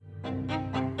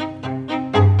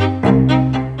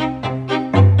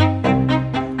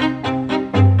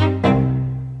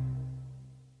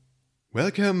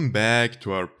Welcome back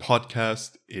to our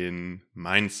podcast in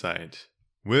Mindsight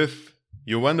with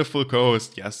your wonderful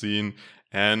co-host Yasin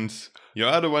and your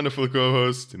other wonderful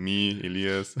co-host, me,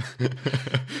 Elias.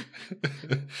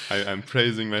 I'm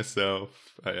praising myself.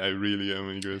 I really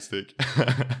am egoistic.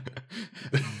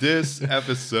 This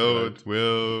episode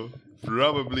will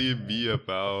probably be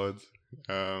about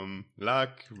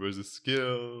luck versus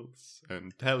skills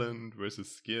and talent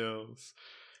versus skills.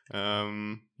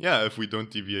 If we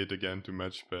don't deviate again too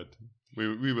much, but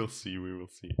we will see.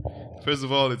 First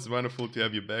of all, it's wonderful to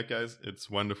have you back, guys. It's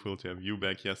wonderful to have you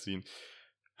back, Yasin.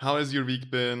 How has your week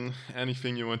been?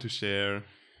 Anything you want to share?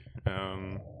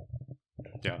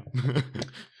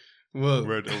 Well,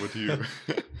 word over to you.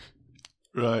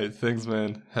 Right, thanks,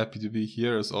 man. Happy to be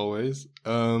here as always.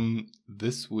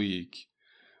 This week,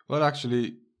 well,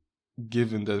 actually,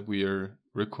 given that we are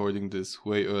recording this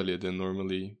way earlier than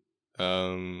normally,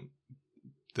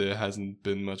 there hasn't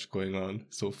been much going on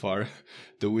so far.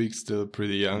 The week's still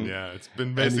pretty young. Yeah, it's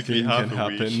been basically Anything half can a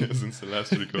week happen. since the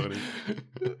last recording.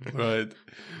 Right.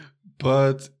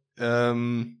 But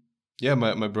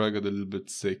my brother got a little bit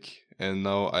sick and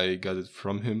now I got it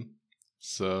from him.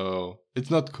 So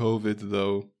it's not COVID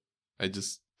though. I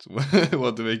just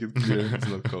want to make it clear it's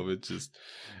not COVID, just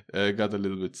got a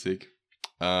little bit sick.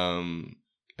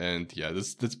 And yeah,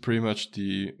 that's pretty much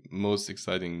the most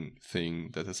exciting thing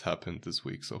that has happened this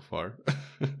week so far.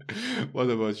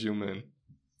 What about you, man?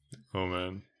 Oh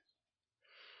man.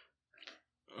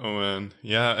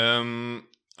 Yeah,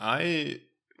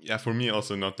 for me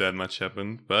also not that much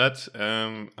happened, but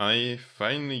I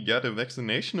finally got a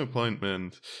vaccination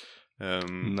appointment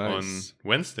on Nice.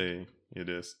 Wednesday.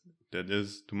 That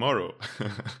is tomorrow.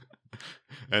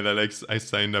 And I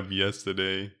signed up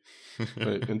yesterday.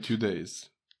 Wait, in 2 days.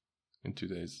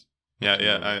 Yeah,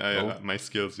 tomorrow. my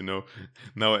skills,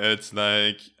 Now it's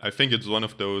like, I think it's one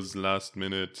of those last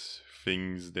minute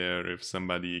things there if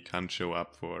somebody can't show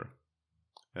up for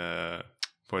their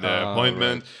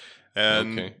appointment. Right.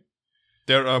 And Okay.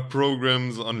 there are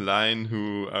programs online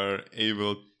who are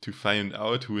able to find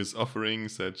out who is offering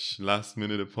such last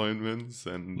minute appointments.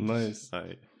 And Nice.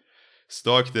 I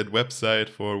stalked that website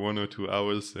for 1 or 2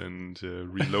 hours and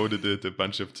reloaded it a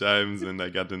bunch of times, and I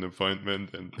got an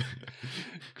appointment. And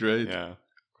Great. yeah,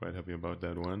 quite happy about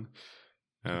that one.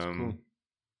 That's cool.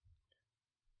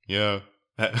 Yeah.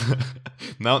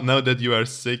 Now that you are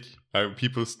sick, are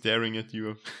people staring at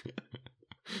you?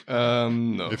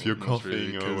 No. If you're not coughing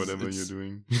really, or 'cause whatever it's- you're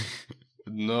doing.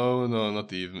 No,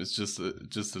 not even. It's just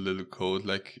a little cold.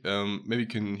 Like, maybe you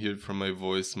can hear it from my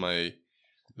voice. My,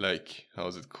 like,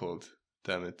 how's it called?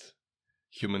 Damn it,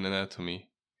 human anatomy.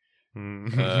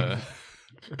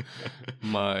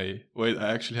 Wait,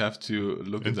 I actually have to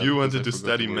look And it up. you because wanted I to forgot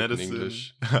study the word in medicine.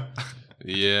 English.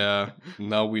 Yeah,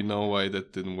 now we know why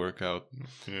that didn't work out.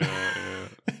 Yeah.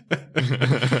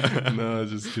 No,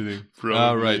 just kidding.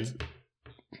 Probably. Right.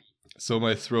 So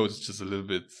my throat is just a little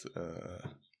bit,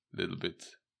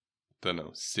 don't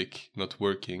know, sick, not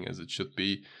working as it should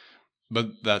be.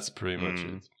 But that's pretty much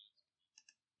it.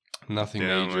 Nothing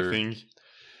major. I think.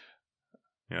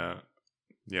 Yeah.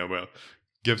 Well,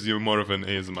 gives you more of an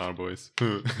ASMR voice.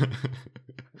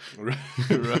 Right.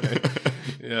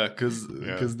 Yeah,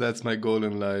 because that's my goal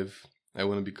in life. I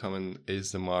want to become an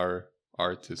ASMR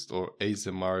artist or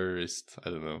ASMRist. I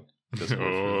don't know. That's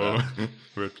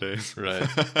Wordplays. Right.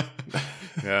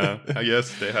 Yeah, I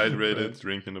guess stay hydrated, right.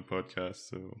 Drinking the podcast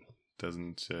so it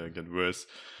doesn't get worse.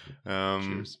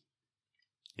 Cheers.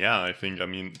 Yeah, I think,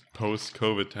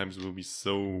 post-COVID times will be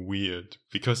so weird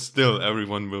because still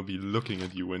everyone will be looking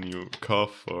at you when you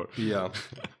cough or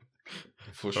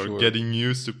for sure. Getting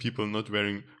used to people not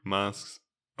wearing masks.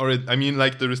 Or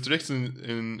the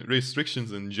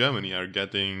restrictions in Germany are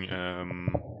getting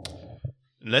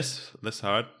less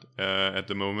hard at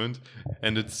the moment,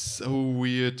 and it's so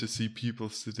weird to see people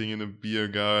sitting in a beer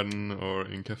garden or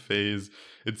in cafes.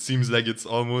 It seems like it's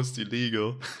almost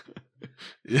illegal.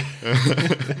 Do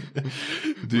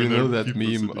you know that people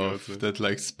meme sitting of outside. that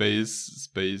like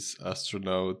space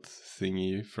astronaut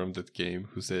thingy from that game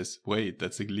who says, "Wait,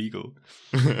 that's illegal"?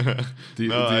 Do you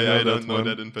know I that don't know one?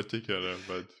 that in particular,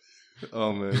 but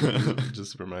Oh man, it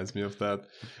just reminds me of that.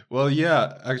 Well,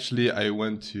 yeah, actually, I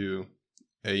went to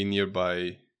a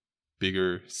nearby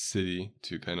bigger city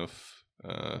to kind of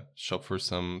shop for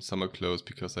some summer clothes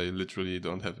because I literally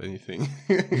don't have anything.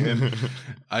 And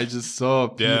I just saw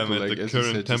people damn, at like the as you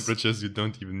current said, just- temperatures, you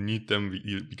don't even need them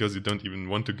because you don't even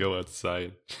want to go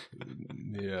outside.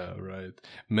 Yeah, right.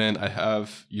 Man, I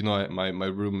have, my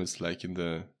room is like in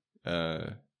the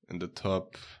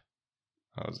top,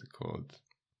 how's it called?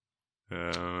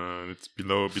 It's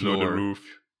below the Floor. roof.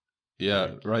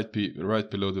 Yeah, right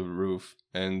below the roof.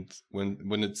 And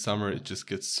when it's summer, it just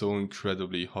gets so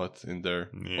incredibly hot in there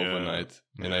overnight.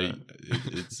 And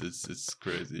it's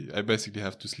crazy. I basically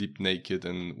have to sleep naked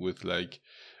and with like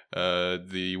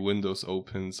the windows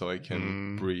open so I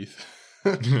can breathe.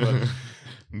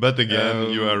 But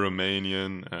again, you are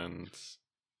Romanian, and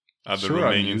other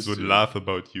Romanians would laugh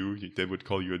about you. They would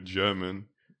call you a German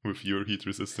with your heat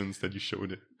resistance that you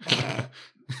showed it.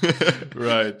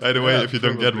 Right. By the way, if you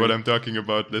don't get what I'm talking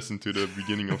about, listen to the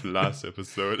beginning of last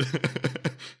episode.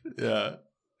 Yeah.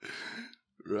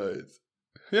 Right.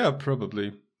 Yeah,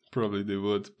 probably they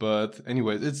would. But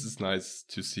anyway, it's just nice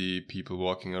to see people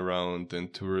walking around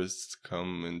and tourists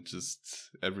come and just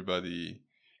everybody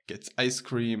gets ice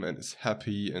cream and is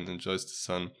happy and enjoys the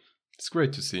sun. It's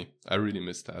great to see. I really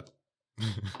miss that.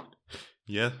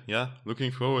 Yeah.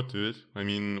 Looking forward to it. I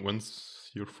mean,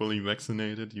 once you're fully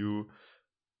vaccinated, you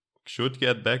should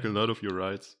get back a lot of your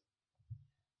rights.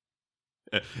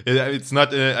 It's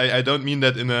not. I don't mean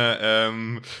that in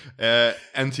a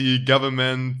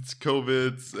anti-government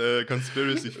COVID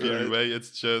conspiracy theory way.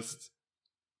 It's just,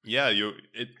 yeah.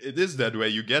 It is that way.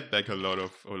 You get back a lot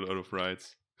of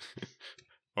rights,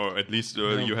 or at least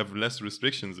you have less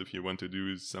restrictions if you want to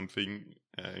do something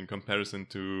in comparison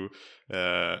to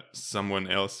someone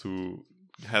else who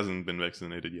hasn't been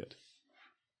vaccinated yet.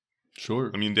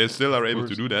 Sure. I mean, they still are able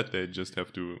to do that. They just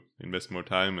have to invest more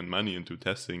time and money into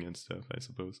testing and stuff, I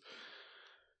suppose.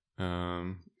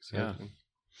 Exactly. Yeah.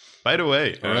 By the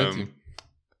way,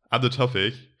 other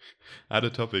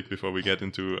topic before we get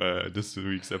into this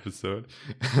week's episode.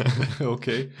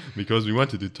 Okay. Because we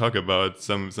wanted to talk about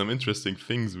some interesting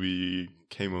things we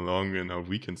came along in our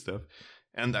week and stuff.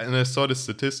 And I saw the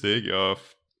statistic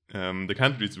of the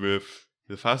countries with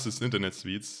the fastest internet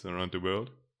speeds around the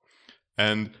world.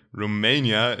 And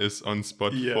Romania is on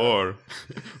spot 4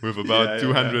 with about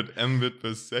 200 Mbit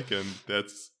per second.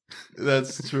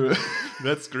 That's true.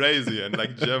 That's crazy. And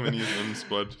like Germany is on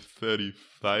spot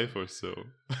 35 or so.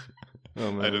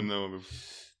 Oh, man. I don't know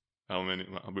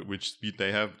which speed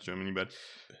they have, Germany, but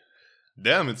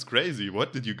damn, it's crazy.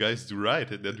 What did you guys do right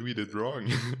that we did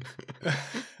wrong?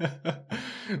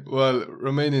 Well,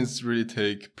 Romanians really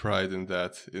take pride in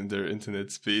that, in their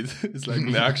internet speed. It's like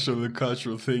an actual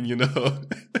cultural thing, you know.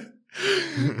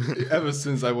 Ever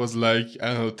since I was like,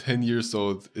 I don't know, 10 years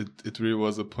old, it really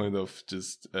was a point of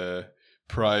just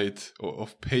pride or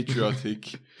of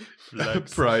patriotic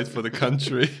pride for the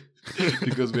country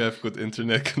because we have good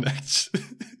internet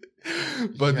connection.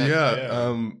 But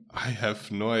I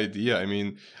have no idea. I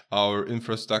mean, our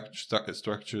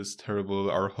infrastructure is terrible.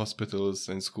 Our hospitals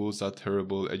and schools are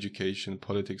terrible. Education,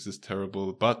 politics is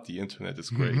terrible. But the internet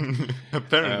is great.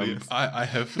 Apparently, I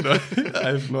have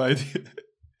no idea.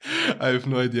 I have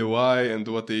no idea why and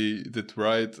what they did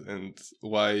right and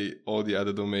why all the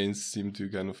other domains seem to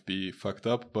kind of be fucked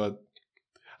up. But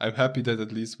I'm happy that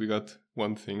at least we got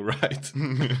one thing right.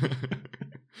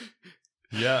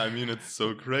 Yeah, I mean, it's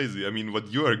so crazy. I mean,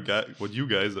 what you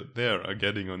guys there are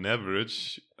getting on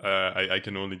average, I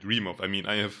can only dream of. I mean,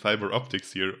 I have fiber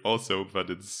optics here also, but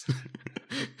it's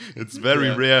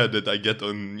very rare that I get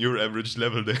on your average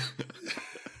level there.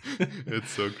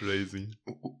 It's so crazy.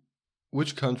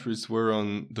 Which countries were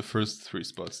on the first 3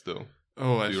 spots, though?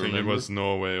 Oh, I think it was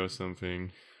Norway or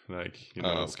something. Like, you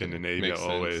know, okay. Scandinavia Makes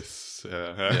always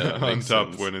on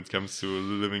top when it comes to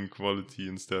living quality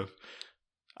and stuff.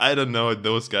 I don't know,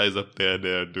 those guys up there,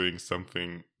 they're doing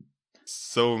something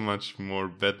so much more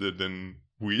better than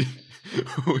we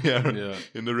are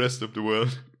in the rest of the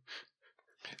world.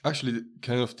 Actually,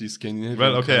 kind of the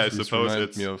Scandinavian countries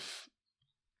remind me of...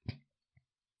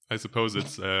 I suppose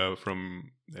it's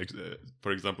from,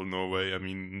 for example, Norway. I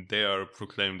mean, they are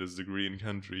proclaimed as the green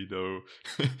country, though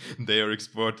they're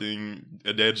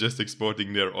just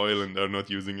exporting their oil and are not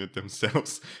using it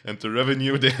themselves. And the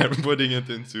revenue, they are putting it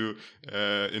into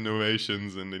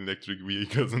innovations and electric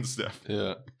vehicles and stuff.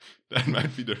 Yeah. That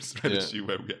might be their strategy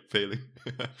where we are failing.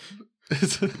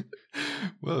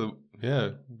 Well, yeah,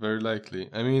 very likely.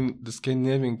 I mean, the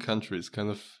Scandinavian countries kind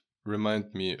of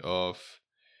remind me of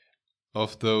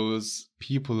those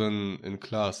people in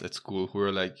class at school who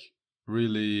are like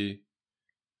really,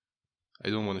 I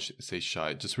don't want to say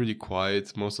shy, just really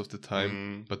quiet most of the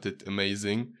time, but did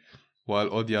amazing, while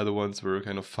all the other ones were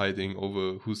kind of fighting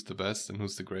over who's the best and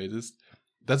who's the greatest.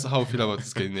 That's how I feel about the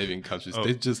Scandinavian countries.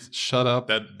 They just shut up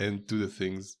and do the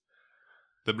things.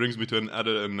 That brings me to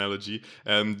another analogy.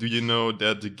 Do you know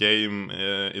that the game,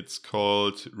 it's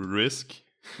called Risk?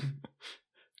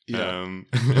 Yeah. Um,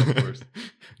 Yeah, of course.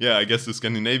 yeah, I guess the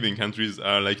Scandinavian countries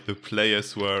are like the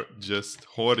players who are just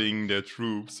hoarding their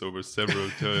troops over several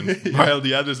turns Yeah. while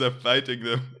the others are fighting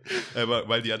them,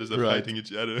 while the others are Right. fighting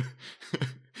each other.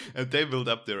 And they build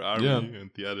up their army, Yeah. and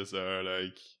the others are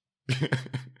like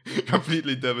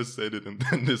completely devastated, and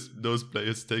then those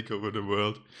players take over the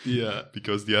world Yeah.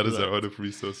 because the others are Right. out of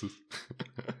resources.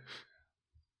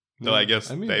 So Yeah. I guess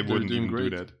I mean, they they're wouldn't doing even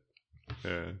great. do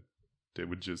that. They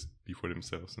would just be for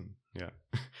themselves and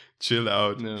chill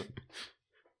out. Yeah.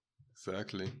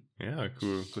 Exactly. Yeah,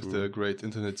 cool. With cool. the great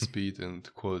internet speed and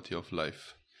quality of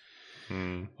life.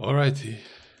 Hmm. Alrighty.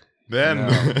 Then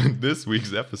Now- this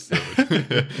week's episode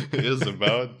is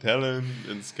about talent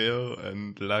and skill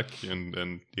and luck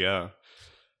and yeah.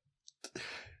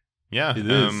 It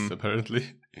is,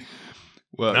 apparently.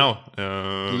 Well,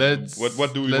 now let's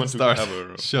what do we let's want start, to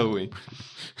cover? shall we?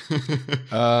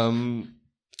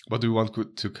 What do we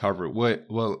want to cover? Wait,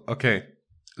 well, okay.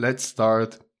 Let's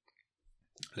start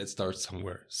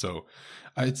somewhere. So,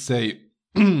 I'd say,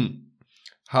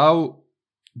 how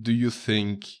do you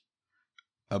think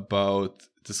about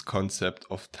this concept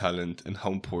of talent and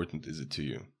how important is it to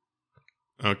you?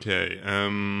 Okay.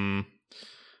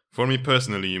 For me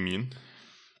personally, you mean?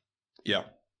 Yeah.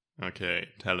 Okay,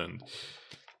 talent.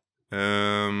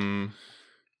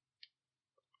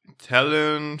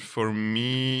 Talent for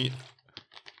me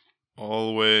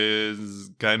always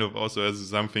kind of also has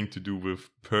something to do with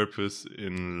purpose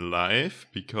in life,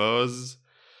 because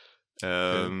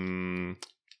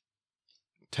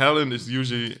talent is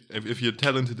usually, if you're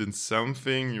talented in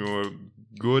something, you're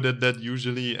good at that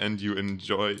usually, and you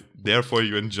enjoy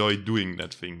doing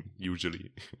that thing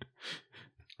usually.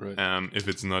 Right. If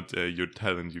it's not your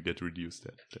talent you get reduced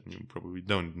at, then you probably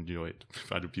don't enjoy it.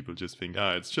 If other people just think,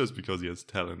 it's just because he has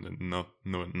talent and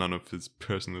none of his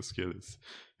personal skill is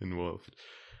involved.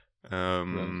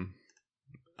 Right.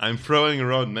 I'm throwing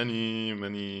around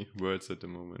many words at the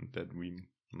moment that we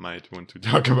might want to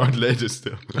talk about later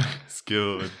still.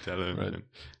 Skill and talent.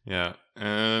 Right.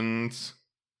 And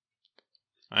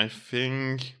I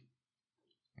think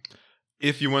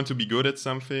if you want to be good at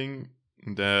something,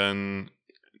 then,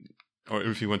 or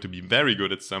if you want to be very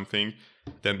good at something,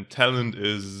 then talent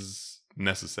is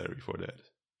necessary for that.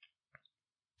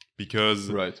 Because,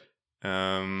 Right.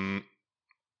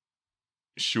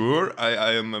 sure,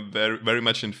 I am very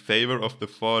much in favor of the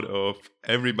thought of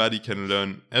everybody can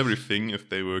learn everything if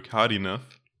they work hard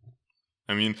enough.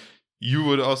 I mean, you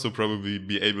would also probably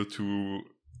be able to,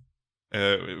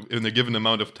 in a given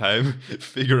amount of time,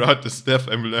 figure out the stuff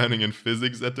I'm learning in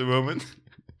physics at the moment.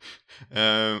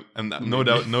 And no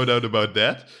doubt about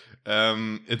that.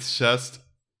 It's just,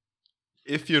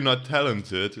 if you're not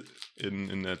talented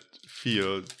in that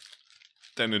field,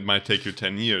 then it might take you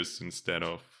 10 years instead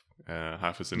of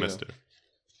half a semester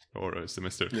or a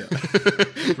semester. Yeah.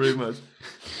 Pretty much.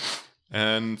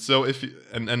 And so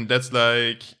and that's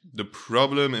like the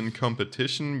problem in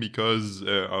competition, because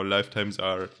our lifetimes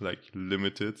are like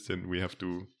limited and we have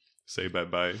to say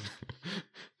bye-bye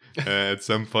at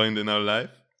some point in our life.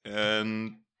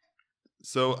 And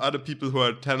so other people who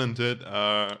are talented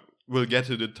will get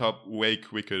to the top way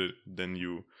quicker than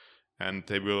you, and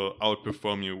they will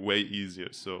outperform you way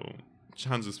easier. So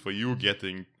chances for you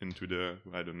getting into the,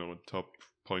 I don't know, top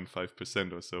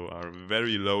 0.5% or so are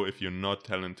very low if you're not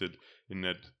talented in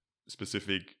that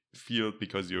specific field,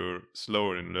 because you're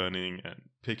slower in learning and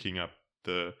picking up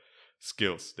the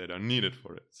skills that are needed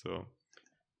for it. So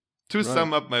to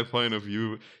sum up my point of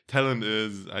view, talent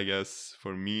is, I guess,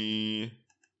 for me,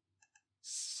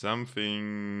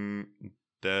 something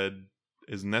that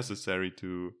is necessary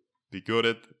to be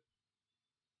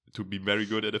very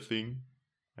good at a thing,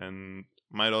 and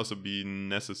might also be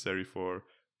necessary for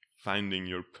finding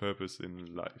your purpose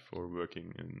in life or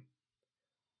working in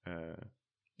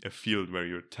a field where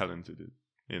you're talented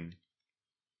in.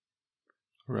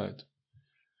 Right.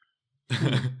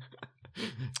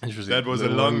 Interesting. That was There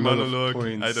a were long lot of monologue.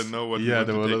 points. I don't know what Yeah, you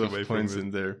there were want to a take lot away of from points it.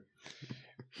 in there.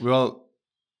 Well,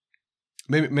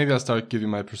 maybe I'll start giving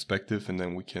my perspective and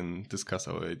then we can discuss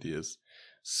our ideas.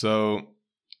 So,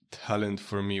 talent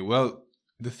for me. Well,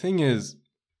 the thing is,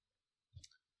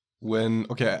 I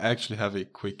actually have a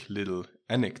quick little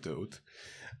anecdote.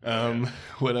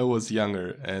 When I was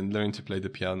younger and learned to play the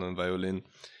piano and violin,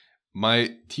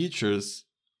 my teachers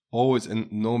always,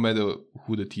 and no matter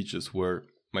who the teachers were,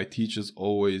 my teachers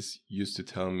always used to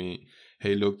tell me,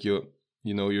 hey, look,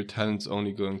 your talent's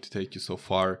only going to take you so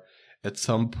far. At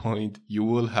some point, you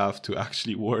will have to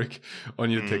actually work on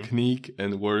your technique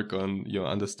and work on your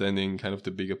understanding kind of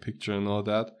the bigger picture and all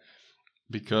that.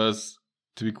 Because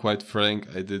to be quite frank,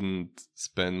 I didn't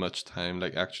spend much time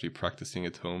like actually practicing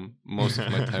at home. Most of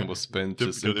my time was spent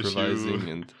just improvising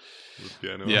and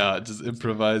just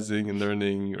improvising and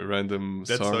learning random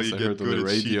songs I heard on the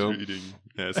radio.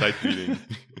 Sight reading.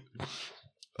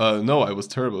 No, I was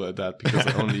terrible at that because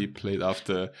I only played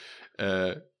after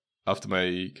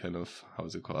my kind of,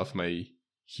 how's it called? After my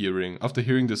hearing. After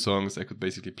hearing the songs, I could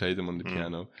basically play them on the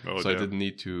piano. I didn't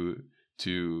need to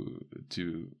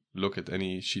look at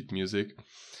any sheet music.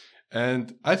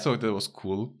 And I thought that was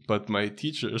cool, but my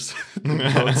teachers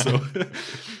thought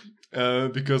so.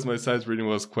 Because my sight reading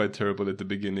was quite terrible at the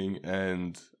beginning,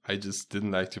 and I just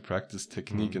didn't like to practice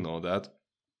technique and all that.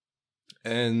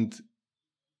 And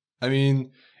I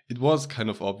mean, it was kind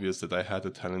of obvious that I had a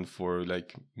talent for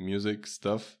like music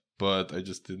stuff, but I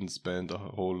just didn't spend a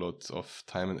whole lot of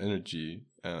time and energy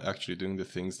actually doing the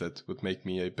things that would make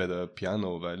me a better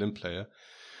piano violin player.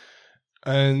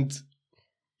 And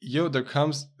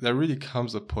there really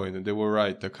comes a point, and they were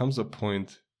right, there comes a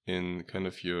point in kind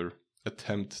of your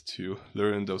attempt to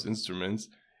learn those instruments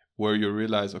where you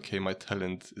realize, okay, my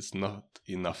talent is not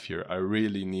enough here. I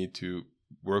really need to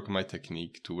work my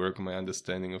technique, to work my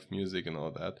understanding of music and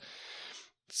all that.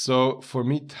 So for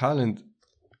me, talent,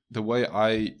 the way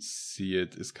I see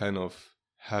it, is kind of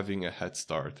having a head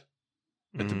start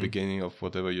at the beginning of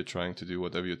whatever you're trying to do,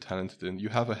 whatever you're talented in. You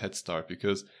have a head start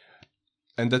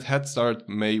and that head start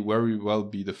may very well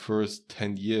be the first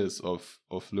 10 years of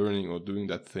learning or doing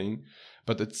that thing.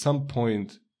 But at some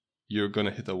point, you're going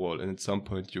to hit a wall. And at some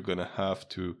point, you're going to have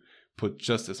to put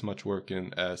just as much work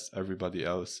in as everybody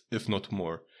else, if not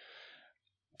more.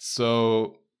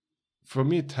 So for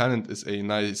me, talent is a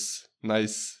nice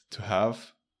to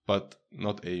have, but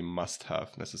not a must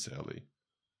have necessarily.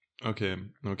 Okay.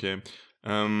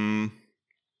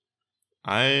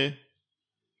 I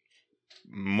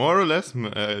more or less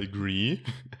agree.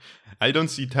 I don't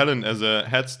see talent as a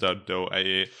head start, though.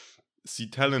 I see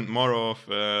talent more of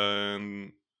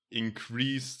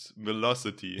increased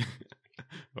velocity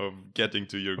of getting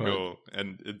to your goal.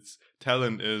 And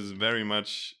talent is very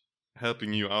much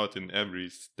helping you out in every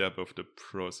step of the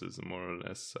process, more or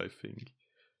less, I think.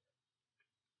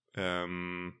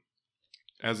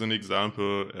 As an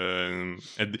example,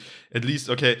 at least,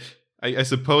 okay, I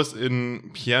suppose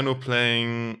in piano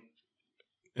playing,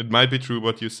 it might be true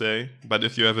what you say, but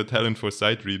if you have a talent for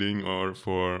sight reading or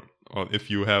if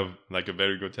you have like a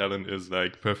very good talent is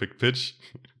like perfect pitch,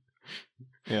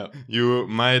 you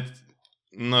might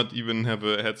not even have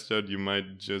a head start. You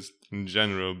might just in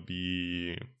general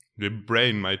the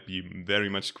brain might be very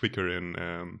much quicker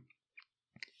in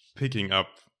picking up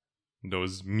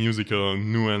those musical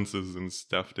nuances and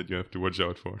stuff that you have to watch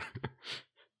out for.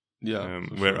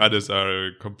 Where others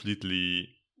are completely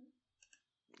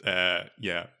how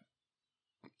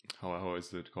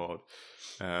is it called?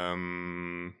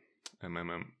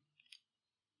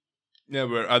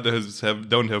 Where others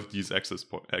don't have these access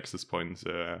points.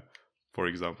 For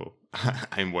example,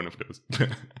 I'm one of those.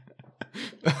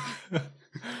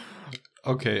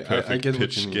 Okay, I get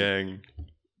what you mean. Gang.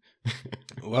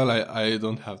 Well, I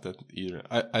don't have that either.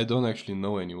 I don't actually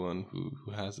know anyone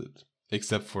who has it,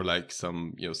 except for like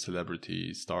some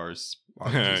celebrity stars,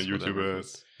 artists,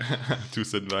 YouTubers, two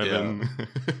set violin.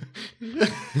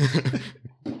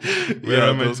 Where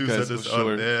are my two setters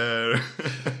out there?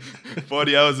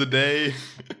 40 hours a day.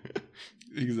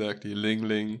 Exactly,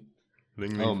 Ling,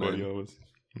 40 hours.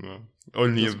 No.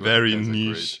 Only a very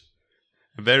niche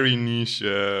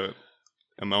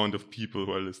amount of people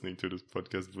who are listening to this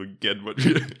podcast will get what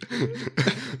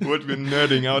we're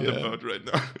nerding out about right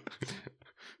now.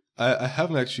 I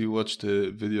haven't actually watched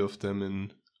a video of them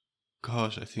in,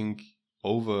 I think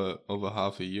over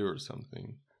half a year or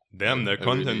something. Damn, their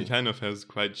content kind of has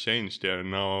quite changed. They're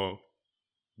now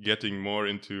getting more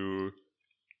into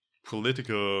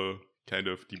political kind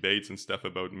of debates and stuff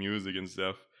about music and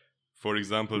stuff. For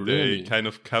example, they kind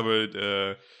of covered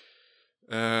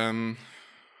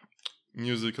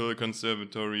musical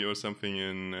conservatory or something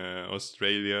in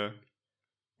Australia,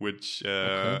 which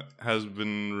has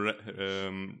been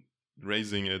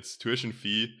raising its tuition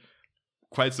fee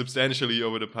quite substantially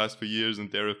over the past few years,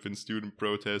 and there have been student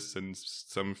protests, and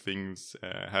some things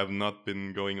have not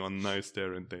been going on nice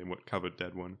there, and they covered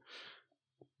that one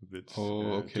to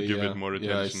give it more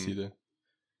attention. Yeah, I see that.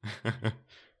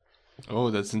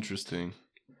 Oh, that's interesting.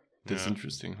 That's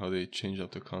interesting how they change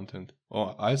up the content.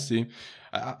 Oh, I see.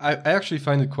 I actually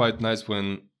find it quite nice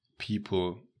when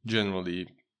people generally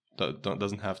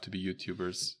doesn't have to be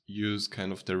YouTubers use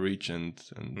kind of their reach and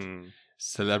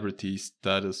celebrity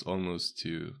status almost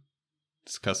to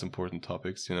discuss important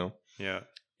topics, you know? Yeah.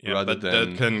 Yeah, rather but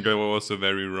than that can go also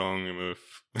very wrong with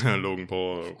Logan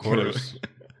Paul. Of course.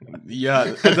 Yeah,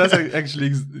 and that's actually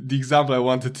the example I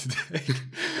wanted to take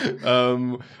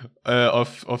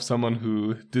of someone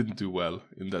who didn't do well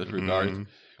in that regard.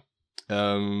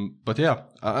 But yeah,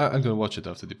 I'm gonna watch it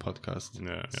after the podcast.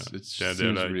 Yeah, It they're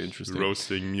seems like really interesting.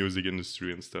 roasting music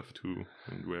industry and stuff too,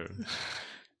 and where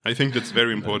I think that's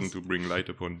very important to bring light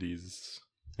upon these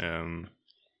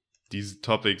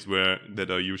topics that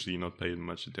are usually not paid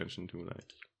much attention to.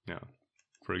 Like,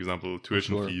 for example,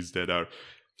 tuition fees that are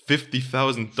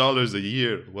 $50,000 a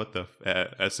year. What the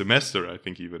a semester? I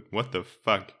think even. What the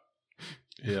fuck?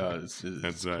 Yeah, it's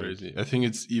crazy. I think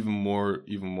it's even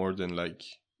more than like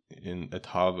at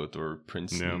Harvard or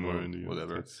Princeton or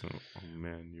whatever. Oh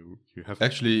man, you have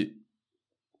actually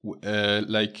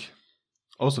like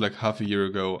also like half a year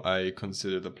ago, I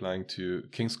considered applying to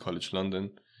King's College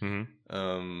London.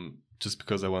 Just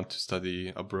because I want to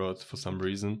study abroad for some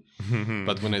reason.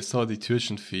 But when I saw the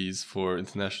tuition fees for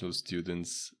international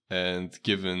students, and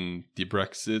given the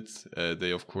Brexit,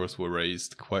 they of course were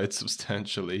raised quite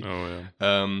substantially. Oh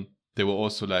yeah. They were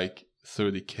also like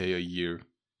 30K a year.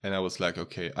 And I was like,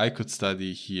 okay, I could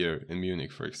study here in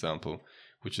Munich, for example,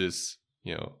 which is,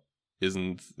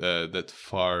 isn't that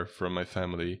far from my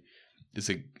family. It's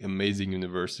an amazing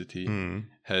university,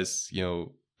 has,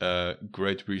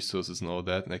 great resources and all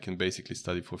that, and I can basically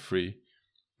study for free.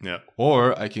 Yeah.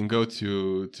 Or I can go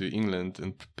to England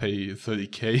and pay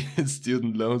 30K in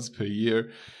student loans per year.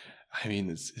 I mean,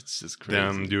 it's just crazy.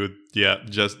 Damn, dude. Yeah,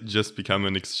 just become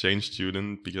an exchange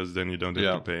student, because then you don't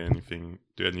have to pay anything.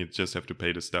 Then you just have to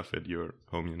pay the stuff at your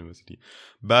home university.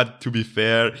 But to be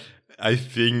fair, I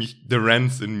think the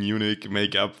rents in Munich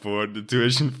make up for the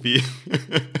tuition fee.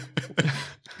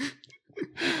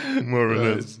 More or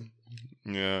less.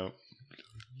 Yeah,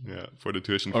 for the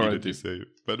tuition fee that you save.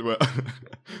 But well,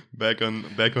 back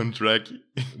on track.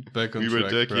 We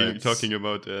were talking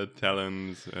about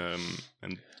talent,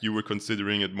 and you were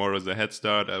considering it more as a head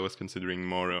start. I was considering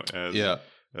more as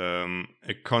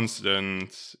a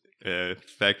constant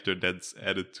factor that's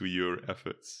added to your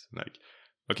efforts. Like,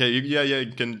 okay,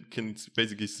 you can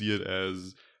basically see it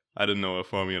as, I don't know, a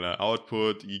formula: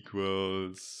 output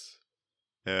equals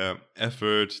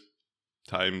effort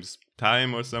times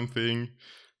time or something.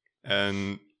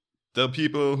 And the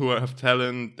people who have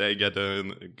talent, they get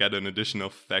an additional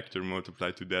factor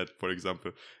multiplied to that. For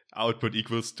example, output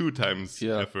equals 2 times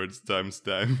efforts times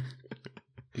time.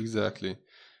 Exactly.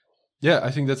 Yeah, I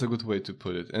think that's a good way to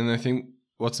put it. And I think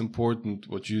what's important,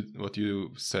 what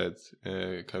you said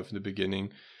kind of in the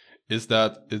beginning, is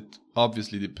that it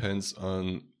obviously depends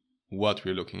on what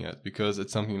we're looking at. Because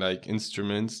it's something like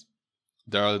instruments,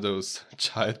 there are those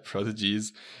child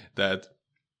prodigies that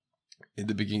in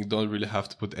the beginning don't really have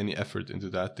to put any effort into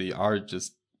that. They are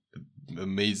just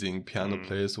amazing piano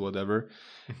players or whatever.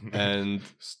 And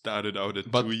started out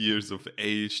at 2 years of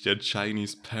age. Their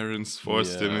Chinese parents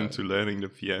forced them into learning the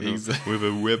piano with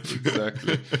a whip.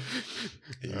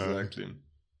 Exactly.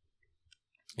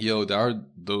 There are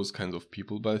those kinds of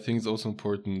people, but I think it's also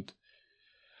important.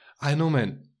 I know,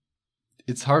 man.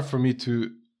 It's hard for me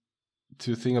to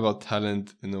think about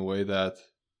talent in a way that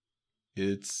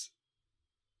it's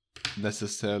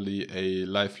necessarily a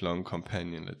lifelong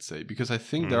companion, let's say, because I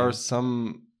think there are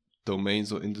some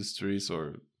domains or industries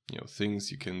or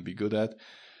things you can be good at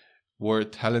where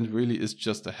talent really is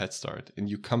just a head start, and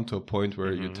you come to a point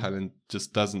where your talent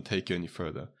just doesn't take you any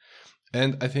further.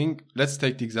 And I think, let's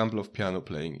take the example of piano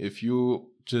playing. If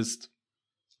you just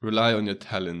rely on your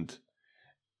talent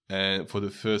and for the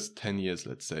first 10 years,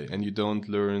 let's say, and you don't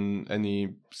learn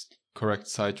any correct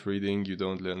sight reading, you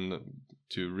don't learn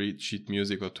to read sheet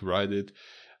music or to write it,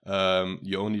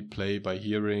 you only play by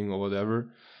hearing or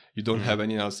whatever, you don't have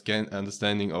any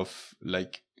understanding of,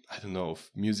 like, I don't know, of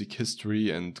music history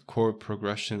and chord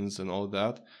progressions and all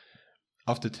that,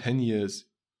 after 10 years,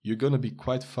 you're going to be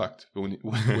quite fucked when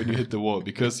you hit the wall,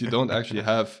 because you don't actually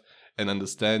have an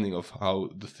understanding of how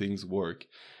the things work.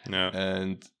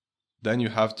 And then you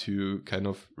have to kind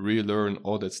of relearn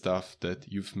all that stuff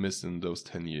that you've missed in those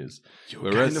 10 years.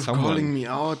 You're kind of calling me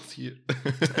out here.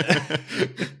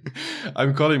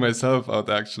 I'm calling myself out,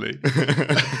 actually.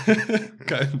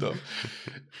 Kind of.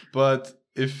 But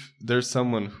if there's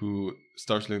someone who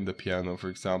starts learning the piano, for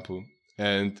example,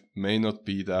 and may not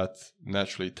be that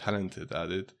naturally talented at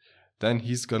it, then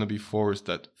he's going to be forced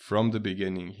that from the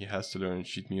beginning he has to learn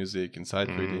sheet music and sight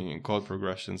reading and chord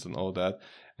progressions and all that.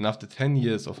 And after 10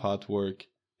 years of hard work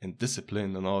and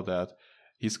discipline and all that,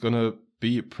 he's going to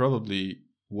be probably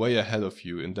way ahead of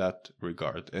you in that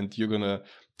regard. And you're going to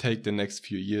take the next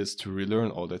few years to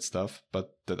relearn all that stuff,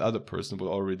 but that other person will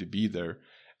already be there.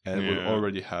 and will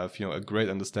already have, a great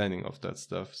understanding of that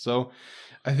stuff. So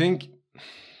I think,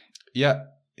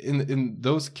 in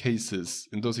those cases,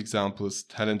 in those examples,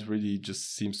 talent really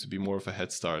just seems to be more of a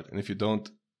head start. And if you don't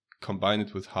combine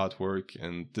it with hard work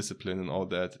and discipline and all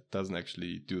that, it doesn't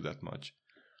actually do that much.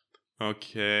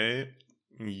 Okay.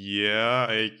 Yeah,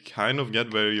 I kind of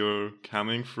get where you're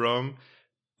coming from.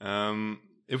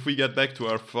 If we get back to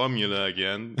our formula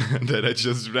again, that I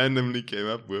just randomly came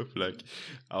up with, like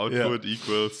output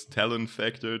equals talent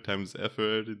factor times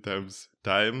effort times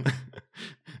time,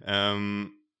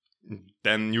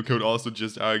 then you could also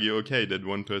just argue, okay, that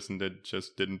one person that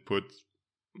just didn't put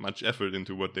much effort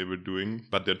into what they were doing,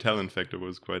 but their talent factor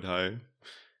was quite high.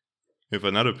 If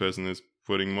another person is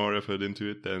putting more effort into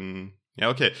it, then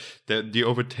okay, the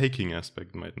overtaking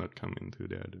aspect might not come into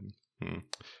there. Then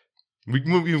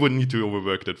we would need to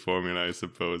overwork that formula, I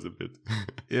suppose, a bit.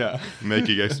 Yeah, make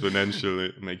it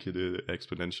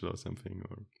exponential or something,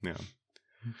 or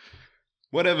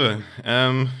whatever.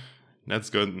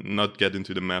 Let's not get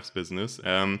into the maths business.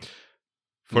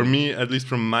 For me, at least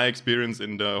from my experience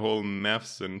in the whole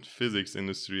maths and physics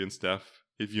industry and stuff,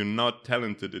 if you're not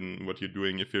talented in what you're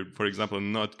doing, if you're, for example,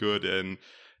 not good in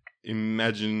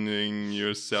imagining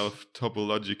yourself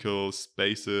topological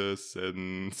spaces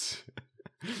and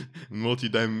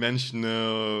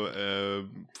multidimensional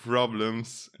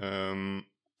problems, and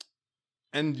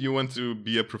you want to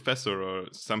be a professor or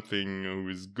something who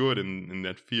is good in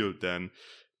that field, then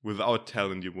without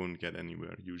talent you won't get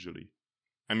anywhere usually.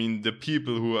 I mean, the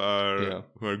people who are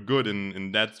good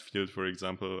in that field, for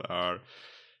example, are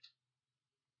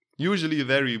usually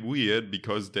very weird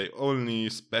because they only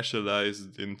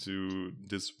specialized into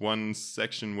this one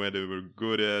section where they were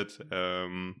good at.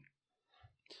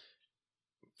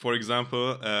 For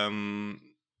example,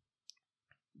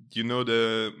 you know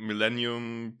the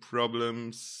Millennium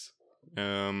Problems?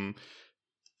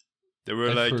 There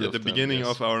were like at the beginning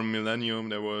of our millennium,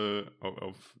 there were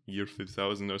of year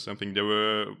 2000 or something, there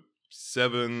were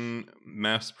 7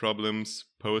 maths problems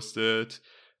posted,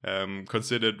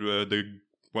 considered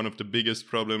one of the biggest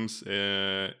problems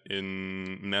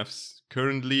in maths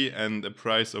currently, and a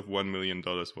price of $1 million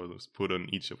was put on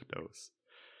each of those.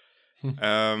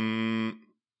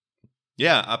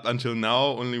 Up until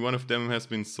now, only one of them has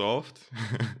been solved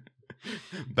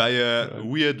by a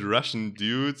weird Russian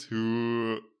dude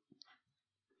who,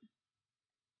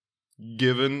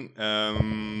 given,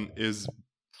 is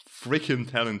freaking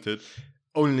talented.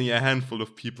 Only a handful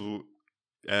of people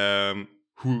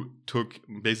who took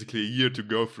basically a year to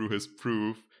go through his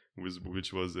proof,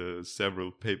 which was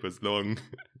several papers long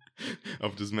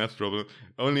of this math problem.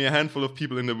 Only a handful of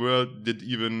people in the world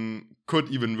could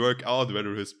even work out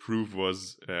whether his proof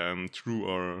was true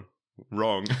or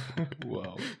wrong.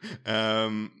 Wow.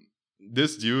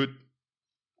 This dude,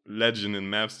 legend in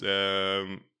maths,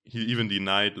 he even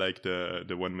denied like the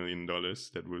 $1 million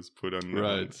that was put on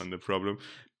the problem.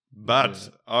 But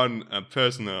on a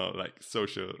personal, like,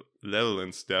 social level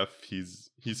and stuff, he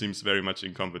seems very much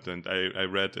incompetent. I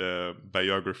read a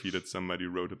biography that somebody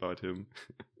wrote about him.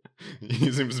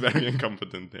 He seems very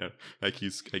incompetent there. Like,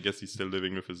 I guess he's still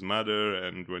living with his mother,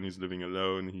 and when he's living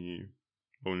alone, he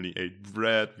only ate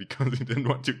bread because he didn't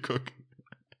want to cook.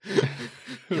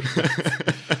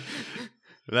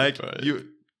 Like,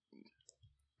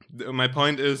 my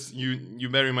point is, you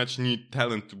very much need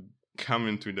talent to come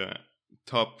into the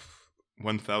top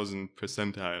 1000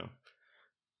 percentile,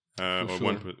 or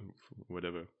sure.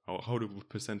 Whatever. How do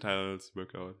percentiles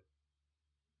work out?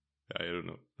 I don't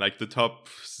know. Like the top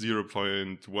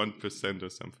 0.1% or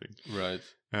something. Right.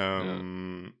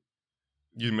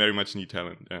 You very much need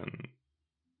talent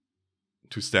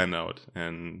to stand out,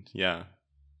 and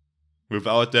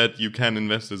without that, you can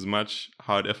invest as much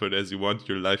hard effort as you want.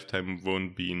 Your lifetime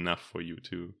won't be enough for you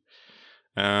to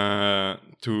kind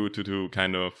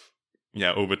of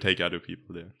overtake other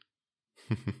people there.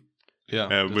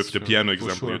 With the piano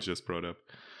example you just brought up.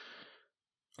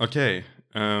 Okay,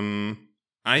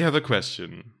 I have a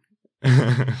question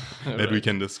that we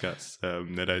can discuss,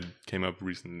 that I came up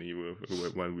recently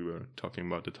while we were talking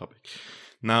about the topic.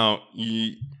 Now,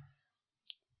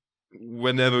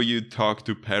 whenever you talk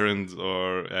to parents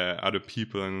or other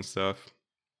people and stuff,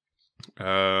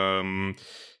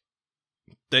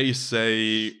 they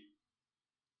say,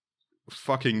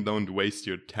 fucking don't waste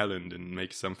your talent and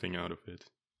make something out of it.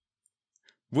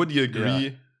 Would you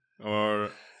agree or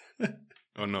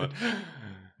not?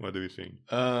 What do you think?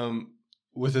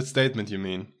 With a statement, you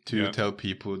mean? To tell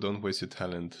people, don't waste your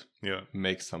talent. Yeah.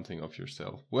 Make something of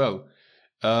yourself. Well,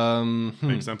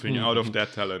 Make something out of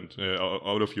that talent,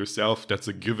 out of yourself. That's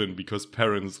a given because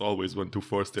parents always want to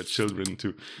force their children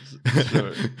to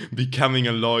becoming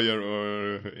a lawyer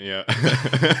or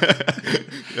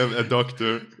a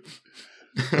doctor.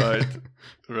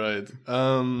 Right.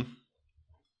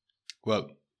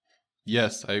 Well,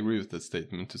 yes, I agree with that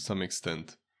statement to some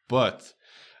extent, but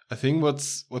I think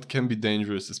what can be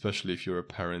dangerous, especially if you're a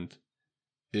parent,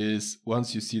 is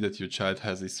once you see that your child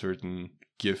has a certain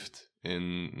gift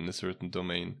in a certain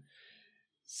domain,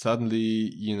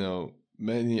 suddenly,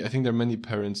 I think there are many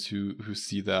parents who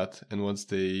see that, and once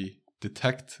they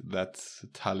detect that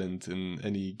talent in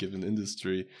any given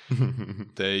industry,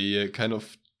 they kind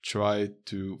of try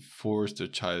to force their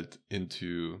child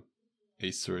into a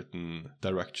certain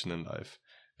direction in life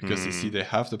because they see they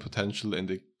have the potential and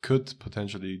they could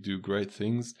potentially do great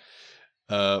things,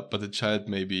 but the child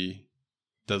maybe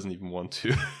doesn't even want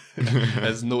to,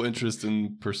 has no interest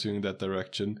in pursuing that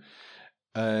direction.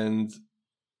 And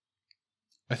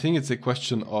I think it's a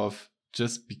question of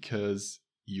just because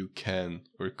you can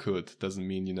or could doesn't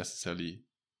mean you necessarily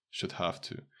should have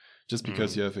to. Just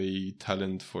because you have a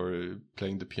talent for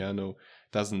playing the piano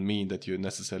doesn't mean that you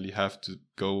necessarily have to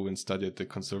go and study at the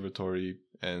conservatory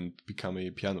and become a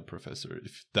piano professor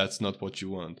if that's not what you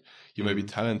want. You may be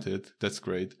talented, that's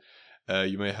great.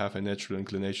 You may have a natural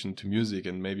inclination to music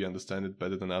and maybe understand it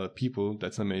better than other people.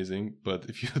 That's amazing. But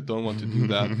if you don't want to do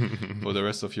that for the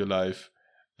rest of your life,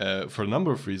 for a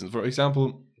number of reasons, for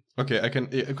example, okay, I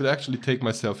could actually take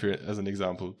myself here as an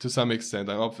example. To some extent,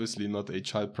 I'm obviously not a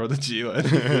child prodigy or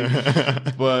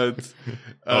anything, but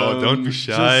don't be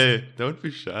shy. Don't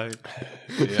be shy.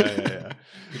 Yeah.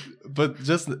 But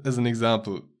just as an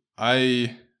example,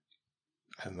 I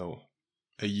don't know.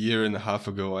 A year and a half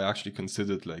ago, I actually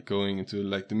considered going into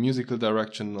the musical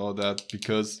direction and all that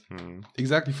because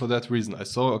exactly for that reason. I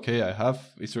saw, okay, I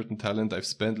have a certain talent. I've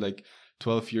spent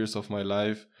 12 years of my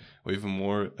life or even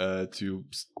more to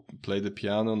play the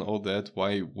piano and all that.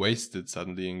 Why waste it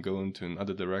suddenly and go into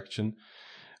another direction?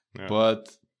 Yeah.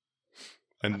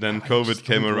 And then COVID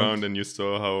came around and you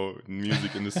saw how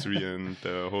music industry and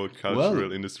the whole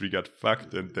cultural industry got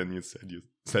fucked. And then you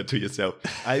said to yourself,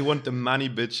 I want the money,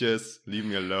 bitches. Leave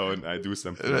me alone. I do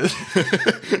something.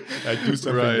 I do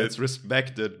something that's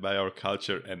respected by our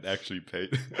culture and actually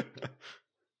paid.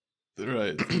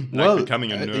 Right.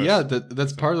 Becoming a nurse. Yeah,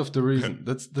 that's part of the reason.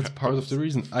 That's part of the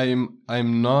reason.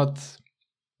 I'm not,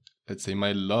 let's say,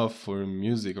 my love for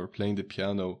music or playing the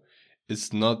piano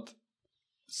is not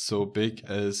so big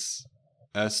as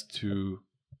to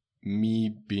me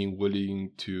being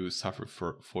willing to suffer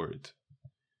for it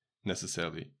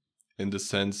necessarily, in the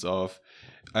sense of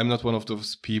I'm not one of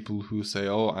those people who say,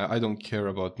 oh, I don't care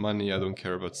about money, I don't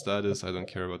care about status, I don't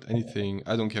care about anything,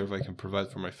 I don't care if I can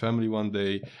provide for my family one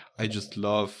day, I just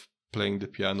love playing the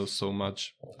piano so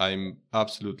much. I'm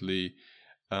absolutely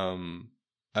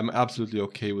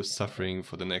okay with suffering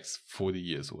for the next 40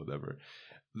 years or whatever.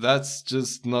 That's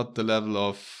just not the level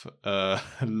of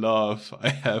love I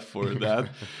have for that.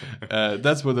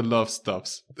 That's where the love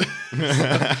stops.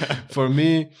 For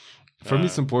me,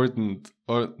 it's important,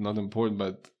 or not important,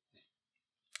 but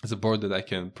it's important that I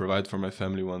can provide for my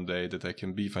family one day, that I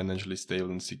can be financially stable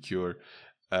and secure,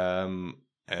 and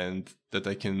that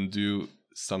I can do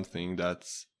something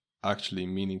that's actually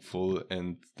meaningful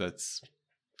and that's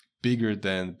bigger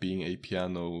than being a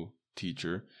piano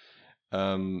teacher.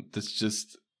 That's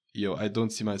just, I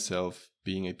don't see myself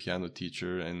being a piano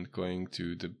teacher and going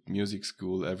to the music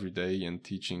school every day and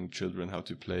teaching children how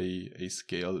to play a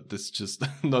scale. That's just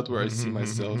not where I see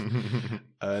myself.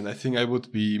 And I think I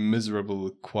would be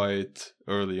miserable quite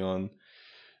early on.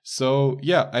 So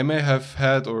yeah, I may have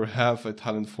had or have a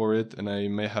talent for it, and I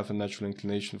may have a natural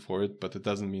inclination for it, but it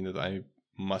doesn't mean that I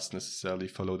must necessarily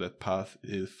follow that path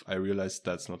if I realize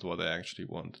that's not what I actually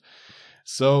want.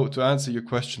 So to answer your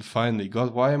question finally,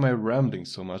 God, why am I rambling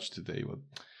so much today?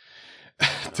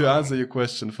 To answer your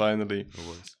question finally,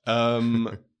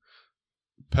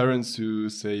 parents who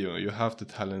say, you have the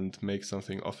talent, make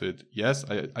something of it. Yes,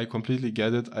 I completely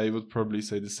get it. I would probably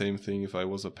say the same thing if I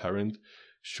was a parent,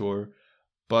 sure.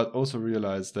 But also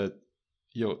realize that,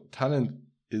 talent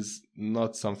is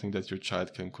not something that your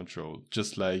child can control,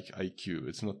 just like IQ.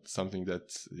 It's not something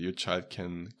that your child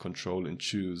can control and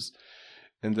choose.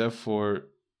 And therefore,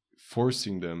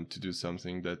 forcing them to do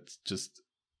something that just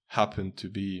happened to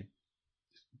be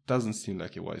doesn't seem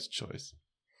like a wise choice.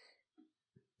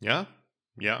 Yeah,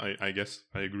 I guess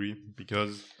I agree,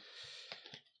 because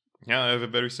I have a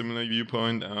very similar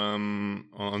viewpoint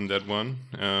on that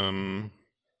one.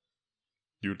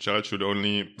 Your child should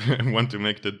only want to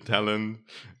make the talent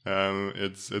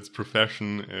its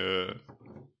profession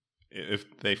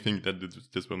if they think that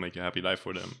this will make a happy life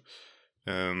for them.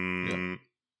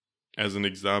 As an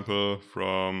example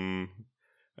from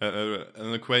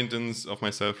an acquaintance of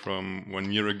myself from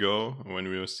 1 year ago when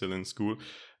we were still in school,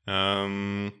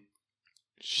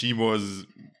 she was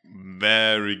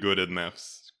very good at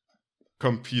maths,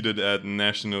 competed at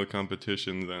national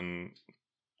competitions, and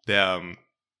damn,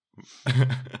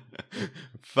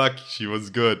 fuck, she was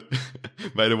good.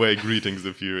 By the way, greetings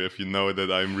if you know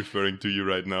that I'm referring to you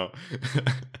right now.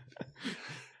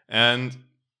 And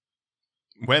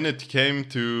when it came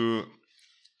to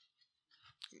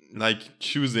like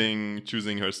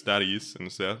choosing her studies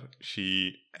and stuff,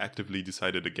 she actively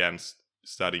decided against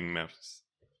studying maths,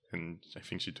 and I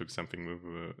think she took something with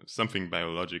something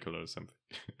biological or something.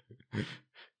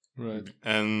 Right.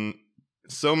 And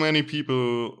so many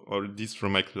people, or at least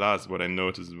from my class, what I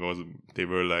noticed was they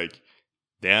were like,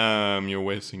 "Damn, you're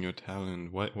wasting your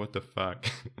talent. What the fuck?"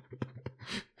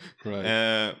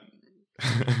 Right.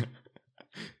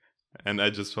 And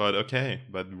I just thought, okay,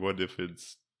 but what if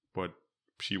it's what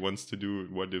she wants to do?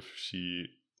 What if she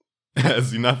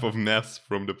has enough of maths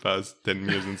from the past 10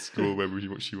 years in school where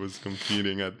she was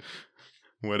competing at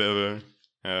whatever?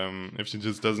 If she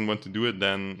just doesn't want to do it,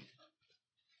 then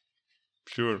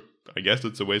sure, I guess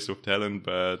it's a waste of talent,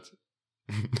 but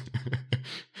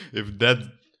if that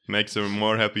makes her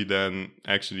more happy than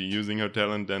actually using her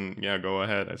talent, then yeah, go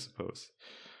ahead, I suppose.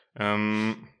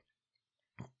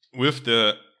 With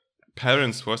the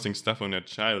parents forcing stuff on their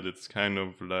child, it's kind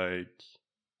of like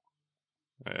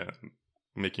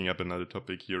making up another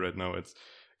topic here right now. It's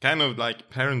kind of like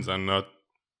parents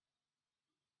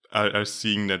are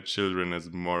seeing their children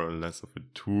as more or less of a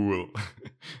tool.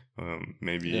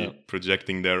 Maybe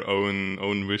projecting their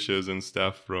own wishes and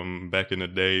stuff from back in the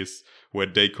days where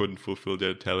they couldn't fulfill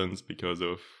their talents because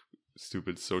of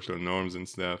stupid social norms and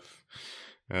stuff.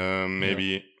 Or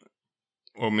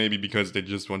maybe because they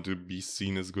just want to be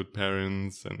seen as good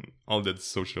parents and all that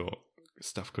social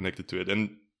stuff connected to it.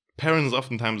 And parents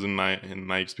oftentimes, in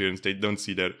my experience, they don't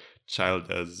see their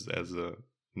child as a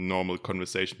normal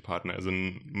conversation partner, as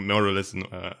more or less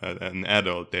an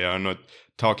adult. They are not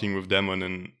talking with them on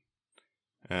an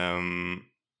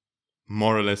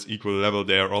more or less equal level.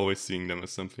 They are always seeing them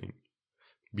as something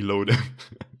below them.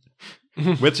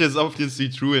 Which is obviously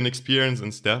true in experience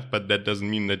and stuff, but that doesn't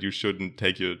mean that you shouldn't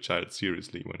take your child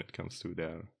seriously when it comes to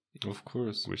their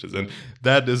wishes. And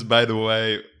that is, by the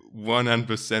way,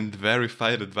 100%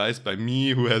 verified advice by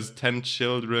me, who has 10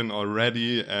 children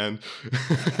already and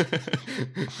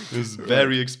is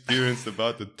very experienced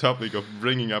about the topic of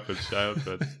bringing up a child.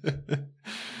 But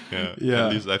yeah.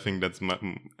 At least I think that's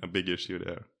a big issue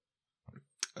there.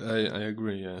 I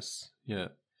agree. Yes. Yeah.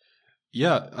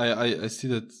 I see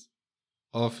that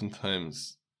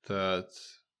oftentimes that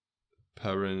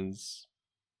parents,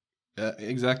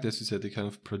 exactly as you said, they kind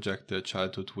of project their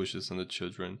childhood wishes on the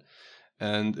children.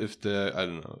 And if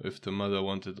the mother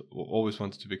always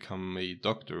wanted to become a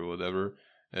doctor or whatever,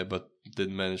 but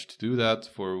didn't manage to do that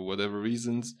for whatever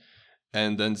reasons,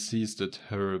 and then sees that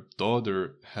her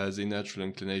daughter has a natural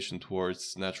inclination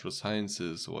towards natural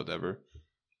sciences or whatever,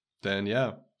 then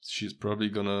yeah, she's probably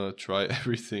gonna try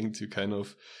everything to kind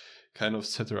of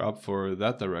set her up for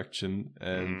that direction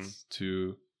and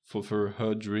to fulfill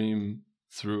her dream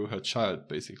through her child,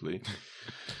 basically.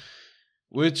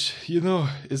 Which,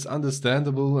 is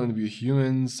understandable, and we're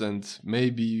humans, and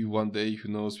maybe one day, who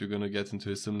knows, we're gonna get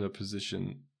into a similar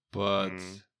position. But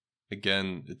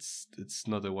again, it's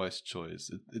not a wise choice.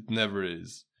 It never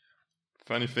is.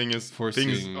 Funny thing is,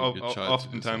 things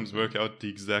oftentimes work out the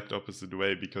exact opposite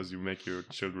way, because you make your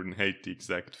children hate the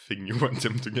exact thing you want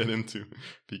them to get into,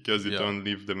 because you don't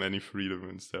leave them any freedom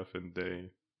and stuff, and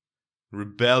they,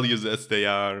 rebellious as they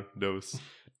are, those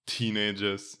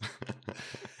teenagers,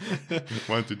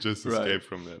 want to just escape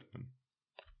from that.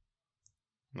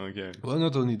 Okay. Well,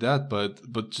 not only that, but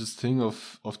just think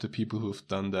of the people who've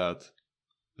done that.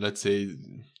 Let's say,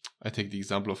 I take the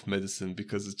example of medicine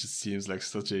because it just seems like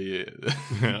such a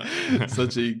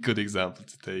such a good example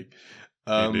to take.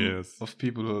 It is. Of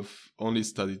people who have only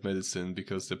studied medicine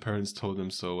because their parents told them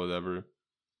so, whatever.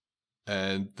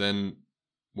 And then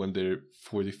when they're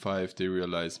 45, they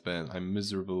realize, man, I'm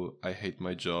miserable. I hate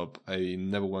my job. I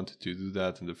never wanted to do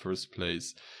that in the first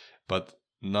place. But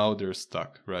now they're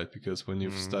stuck, right? Because when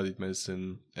you've studied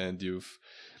medicine and you've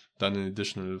done an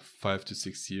additional 5 to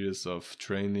 6 years of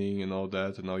training and all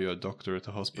that, and now you're a doctor at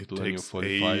a hospital, and you're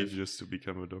 45. Age just to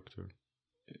become a doctor.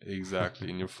 Exactly.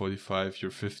 And you're 45, you're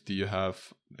 50, you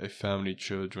have a family,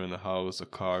 children, a house, a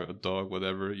car, a dog,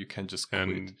 whatever. You can't just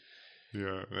quit.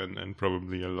 And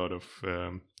probably a lot of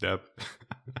debt.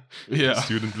 Yeah.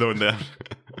 Student loan debt.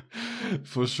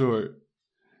 For sure.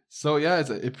 So yeah, it's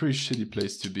a pretty shitty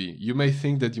place to be. You may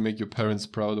think that you make your parents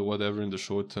proud or whatever in the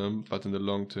short term, but in the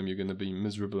long term, you're gonna be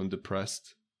miserable and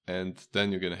depressed, and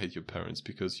then you're gonna hate your parents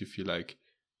because you feel like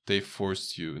they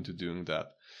forced you into doing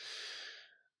that.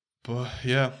 But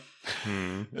yeah.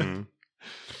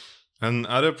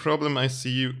 Another problem I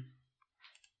see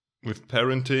with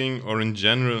parenting or in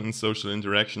general in social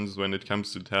interactions when it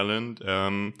comes to talent,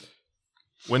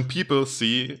 when people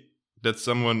see that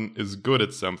someone is good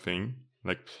at something,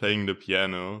 like playing the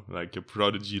piano, like a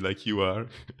prodigy like you are,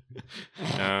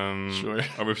 Sure.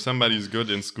 or if somebody's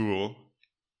good in school,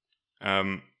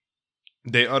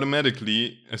 they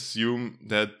automatically assume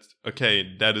that,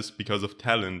 okay, that is because of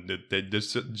talent, that they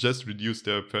just reduce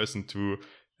their person to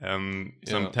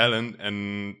some talent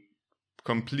and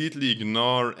completely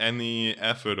ignore any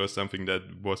effort or something that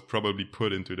was probably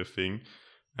put into the thing.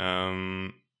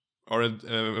 Or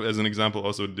as an example,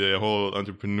 also the whole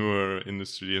entrepreneur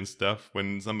industry and stuff.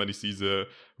 When somebody sees a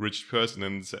rich person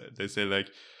and they say like,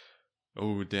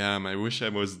 "Oh damn, I wish I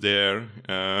was there,"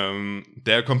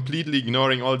 they're completely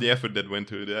ignoring all the effort that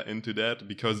went into that,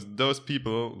 because those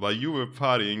people, while you were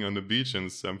partying on the beach and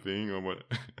something, or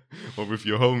or with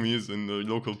your homies in the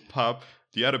local pub,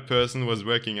 the other person was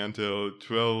working until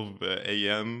 12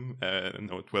 a.m.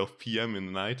 No, 12 p.m. in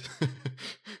the night.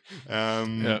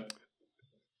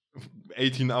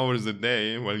 18 hours a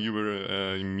day while you were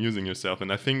amusing yourself.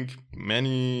 And I think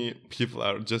many people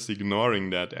are just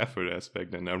ignoring that effort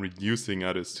aspect and are reducing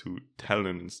others to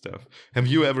talent and stuff. Have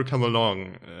you ever come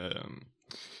along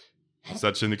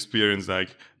such an experience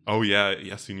like, oh yeah,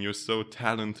 Yasin, you're so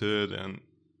talented and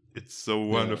it's so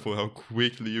wonderful how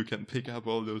quickly you can pick up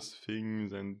all those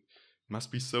things and it must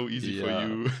be so easy for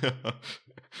you.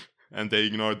 And they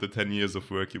ignored the 10 years of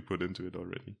work you put into it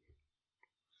already.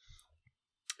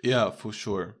 Yeah, for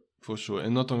sure. For sure.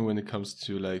 And not only when it comes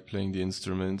to like playing the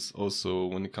instruments, also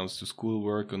when it comes to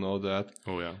schoolwork and all that.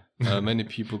 Oh, yeah. Many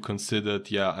people considered,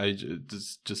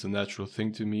 it's just a natural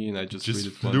thing to me, and I just read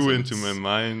it flew into my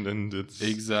mind, and it's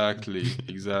exactly.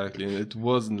 And it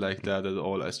wasn't like that at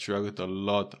all. I struggled a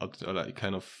lot until I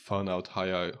kind of found out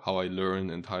how I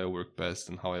learn and how I work best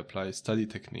and how I apply study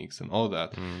techniques and all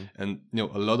that. And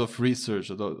a lot of research,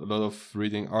 a lot of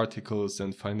reading articles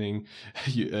and finding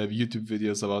YouTube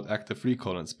videos about active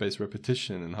recall and spaced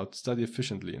repetition and how to study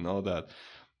efficiently and all that.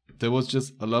 There was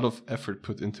just a lot of effort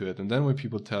put into it. And then when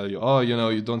people tell you, oh,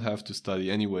 you don't have to study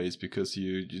anyways because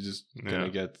you just gonna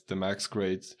get the max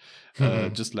grades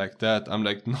just like that. I'm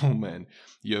like, no, man,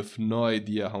 you have no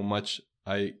idea how much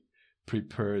I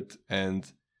prepared and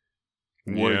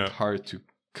worked hard to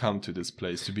come to this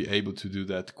place, to be able to do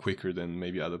that quicker than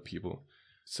maybe other people.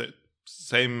 So,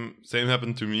 same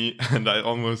happened to me. And I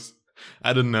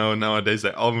don't know, nowadays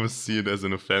I almost see it as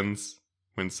an offense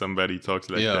when somebody talks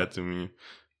like that to me.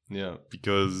 Yeah.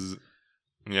 Because,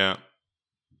 they're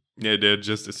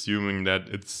just assuming that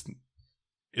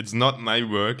it's not my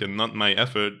work and not my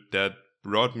effort that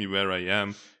brought me where I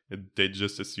am. They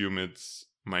just assume it's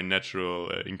my natural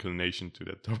inclination to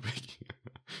that topic.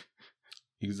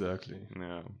 Exactly.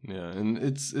 Yeah. Yeah, and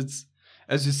it's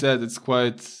as you said, it's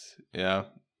quite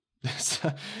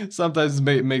sometimes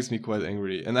it makes me quite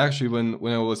angry. And actually,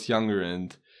 when I was younger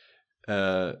and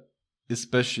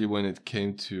especially when it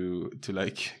came to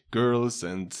like girls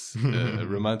and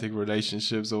romantic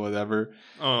relationships or whatever.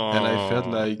 And I felt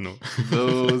like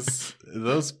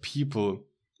those people,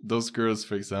 those girls,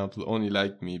 for example, only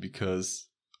liked me because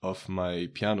of my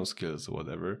piano skills or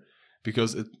whatever.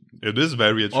 Because it is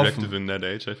very attractive in that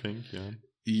age, I think.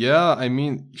 Yeah, I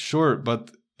mean, sure,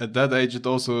 but at that age, it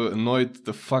also annoyed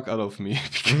the fuck out of me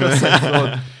because I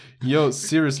thought,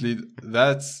 seriously,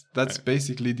 that's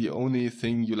basically the only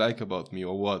thing you like about me,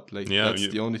 or what? Like, that's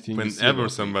the only thing. Whenever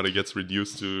somebody gets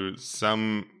reduced to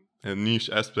some niche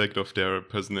aspect of their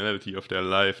personality, of their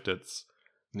life, that's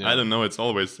I don't know. It's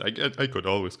always I could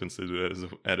always consider it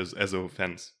as an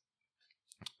offense.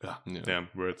 Damn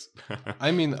words.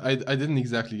 I mean, I didn't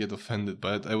exactly get offended,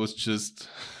 but I was just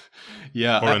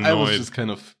I was just kind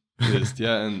of pissed,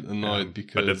 and annoyed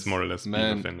because. But that's more or less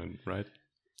being offended, right?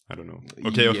 I don't know.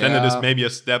 Okay, offended is maybe a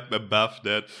step above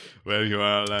that, where you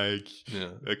are like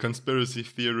a conspiracy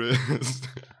theorist,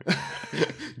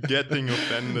 getting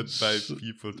offended by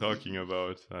people talking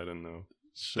about, I don't know,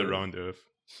 the round earth.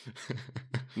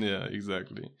 Yeah,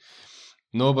 exactly.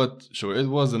 No, but sure, it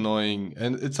was annoying,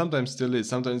 and it sometimes still is.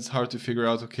 Sometimes it's hard to figure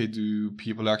out, okay, do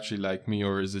people actually like me,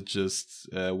 or is it just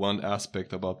one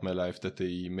aspect about my life that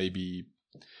they maybe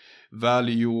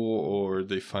value or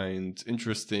they find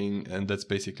interesting, and that's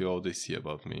basically all they see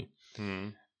about me.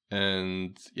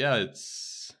 And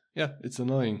it's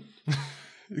annoying.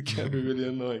 It can be really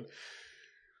annoying.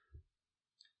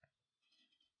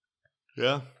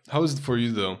 Yeah. How is it for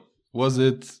you though?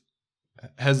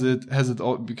 Has it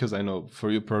all, because I know for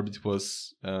you probably it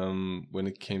was when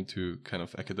it came to kind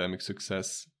of academic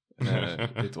success,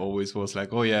 it always was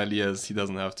like, oh yeah, Elias, he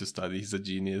doesn't have to study, he's a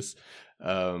genius.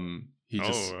 He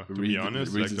just to be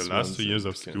honest, like the last 2 years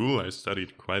of school, I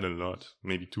studied quite a lot,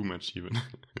 maybe too much even.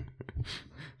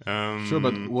 Sure,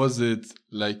 but was it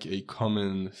like a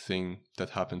common thing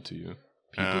that happened to you?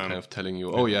 People kind of telling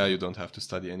you, oh yeah, you don't have to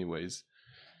study anyways.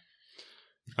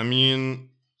 I mean,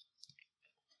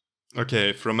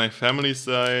 okay, from my family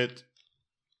side,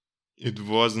 it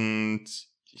wasn't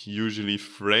usually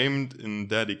framed in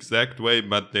that exact way,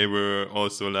 but they were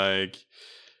also like,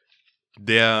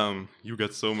 damn, you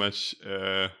got so much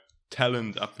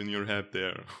talent up in your head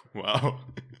there. Wow.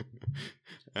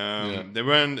 They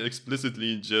weren't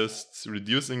explicitly just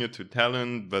reducing it to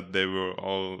talent, but they were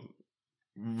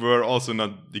also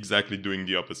not exactly doing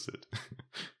the opposite.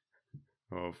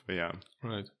 Of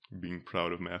being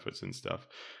proud of my efforts and stuff.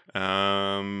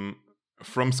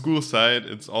 From school side,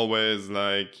 it's always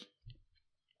like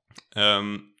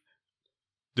the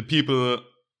people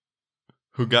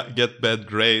who get bad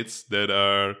grades that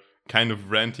are kind of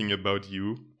ranting about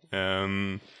you,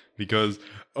 because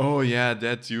oh yeah,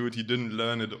 that dude, he didn't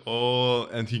learn it all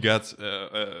and he got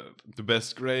the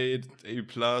best grade, A+.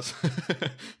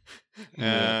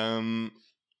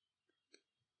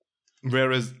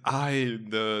 Whereas I,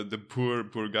 the poor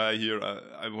guy here,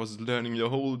 I was learning the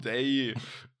whole day,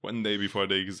 one day before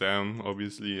the exam,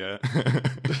 obviously, yeah.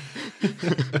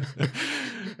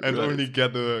 And only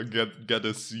get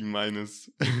a C-.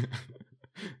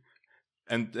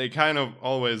 And they kind of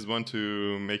always want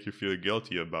to make you feel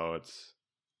guilty about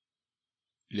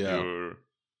your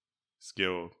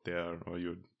skill there, or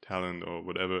your talent, or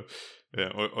whatever,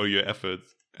 or your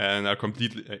efforts, and are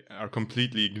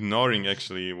completely ignoring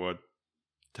actually what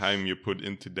time you put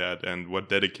into that and what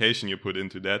dedication you put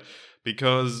into that,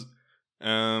 because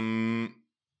at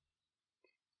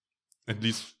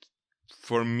least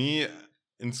for me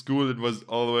in school it was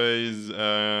always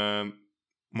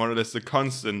more or less a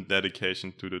constant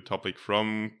dedication to the topic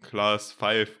from class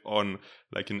 5 on,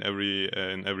 like in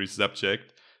every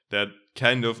subject, that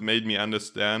kind of made me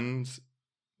understand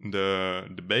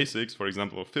the basics, for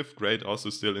example, of 5th grade, also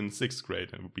still in 6th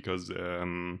grade, because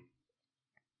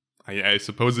I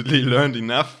supposedly learned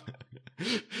enough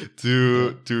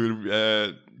to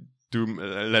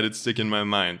let it stick in my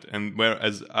mind. And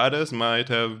whereas others might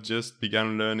have just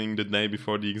begun learning the day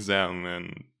before the exam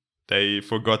and they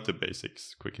forgot the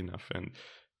basics quick enough, and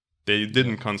they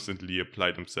didn't constantly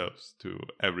apply themselves to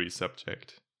every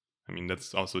subject. I mean,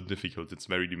 that's also difficult. It's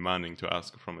very demanding to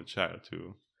ask from a child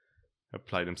to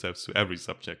apply themselves to every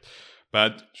subject.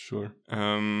 But sure.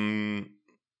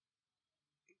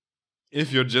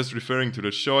 If you're just referring to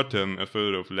the short-term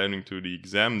effort of learning to the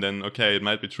exam, then okay, it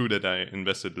might be true that I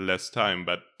invested less time,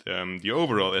 but the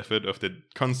overall effort of the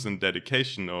constant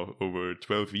dedication over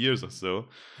 12 years or so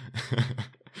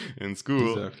in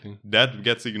school, that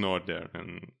gets ignored there,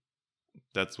 and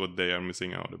that's what they are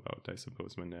missing out about, I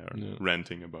suppose, when they're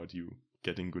ranting about you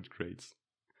getting good grades.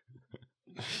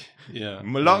 A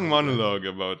long monologue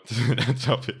about that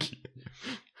topic.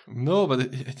 No, but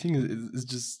I think it's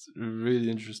just really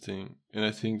interesting, and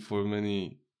I think for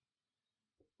many,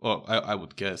 well, I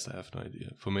would guess, I have no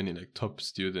idea, for many like top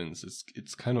students,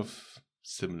 it's kind of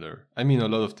similar. I mean, a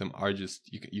lot of them are just,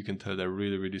 you can tell they're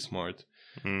really, really smart,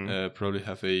 probably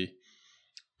have a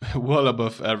well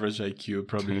above average IQ,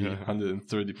 probably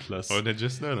 130 plus. Or they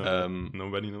just learn.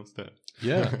 Nobody knows that.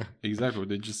 Yeah, exactly.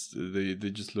 They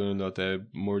just learn that they're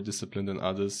more disciplined than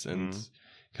others, and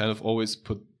kind of always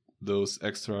put those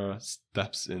extra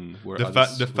steps in where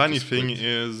the funny thing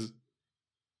is,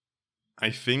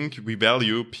 I think we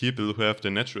value people who have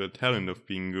the natural talent of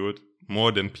being good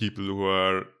more than people who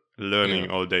are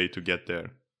learning all day to get there.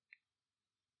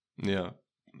 Yeah,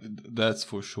 that's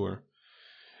for sure.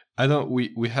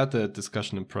 We had that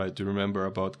discussion in Pride, do you remember,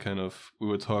 about kind of, we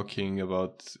were talking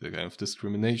about kind of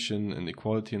discrimination and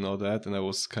equality and all that, and I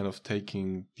was kind of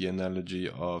taking the analogy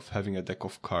of having a deck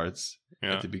of cards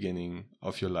at the beginning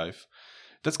of your life.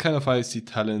 That's kind of how I see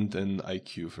talent and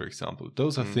IQ, for example.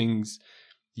 Those are things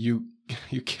you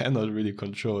cannot really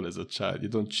control as a child. You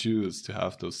don't choose to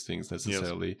have those things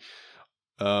necessarily.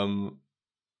 Yes.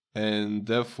 And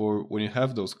therefore, when you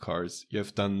have those cards, you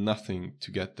have done nothing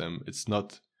to get them. It's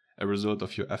not a result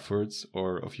of your efforts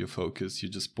or of your focus.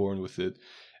 You're just born with it.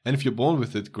 And if you're born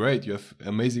with it, great. You have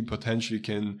amazing potential.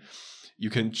 You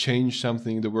can change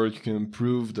something in the world. You can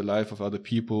improve the life of other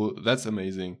people. That's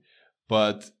amazing.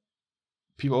 But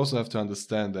people also have to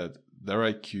understand that their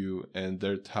IQ and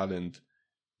their talent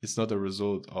is not a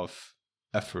result of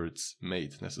efforts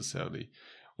made necessarily.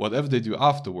 Whatever they do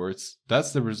afterwards,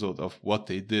 that's the result of what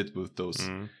they did with those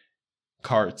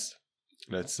cards,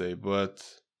 let's say. But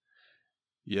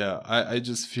yeah, I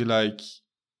just feel like,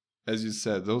 as you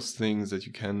said, those things that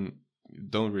you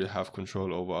don't really have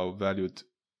control over are valued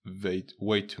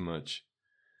way too much.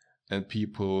 And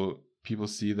people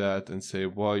see that and say,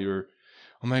 wow,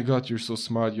 oh my God, you're so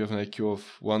smart, you have an IQ of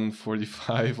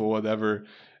 145 or whatever.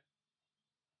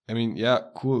 I mean, yeah,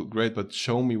 cool, great, but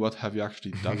show me what have you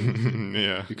actually done with it.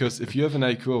 Yeah. Because if you have an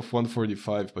IQ of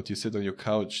 145, but you sit on your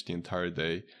couch the entire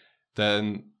day,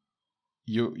 then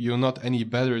you're not any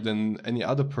better than any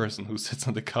other person who sits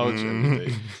on the couch every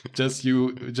day.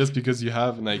 Just because you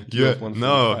have an IQ of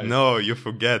 145. No, you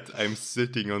forget. I'm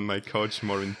sitting on my couch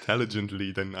more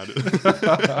intelligently than others.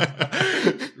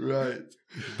 Right.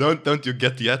 Don't you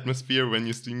get the atmosphere when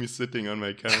you see me sitting on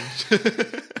my couch?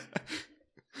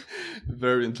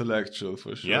 Very intellectual,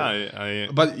 for sure. Yeah,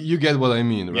 but you get what I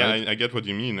mean, right? Yeah, I get what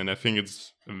you mean, and I think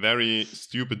it's very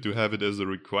stupid to have it as a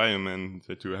requirement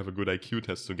that you have a good IQ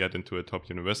test to get into a top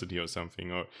university or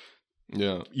something, or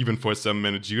even for some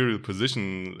managerial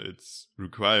position, it's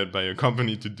required by a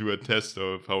company to do a test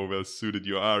of how well suited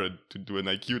you are to do an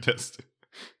IQ test.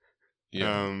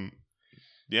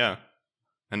 Yeah,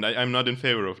 and I'm not in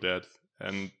favor of that,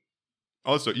 and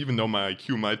also, even though my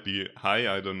IQ might be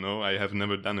high, I don't know. I have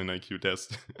never done an IQ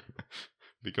test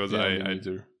because I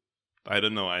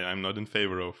don't know. I'm not in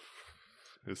favor of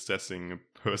assessing a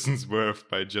person's worth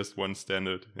by just one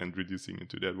standard and reducing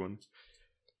it to that one.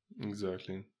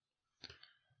 Exactly.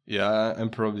 Yeah,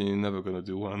 I'm probably never gonna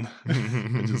do one.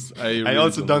 I really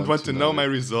also don't want to know my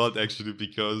result, actually,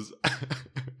 because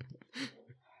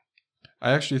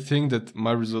I actually think that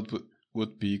my result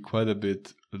would be quite a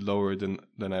bit lower than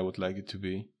I would like it to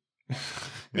be.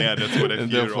 Yeah, that's what I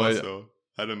fear also.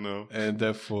 I don't know. And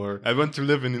therefore, I want to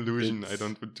live in illusion. I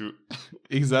don't want to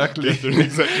exactly get an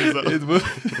exact result.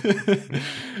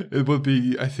 It would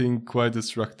be, I think, quite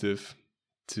destructive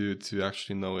to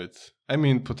actually know it. I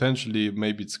mean, potentially,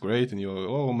 maybe it's great, and you're,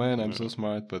 oh man, I'm so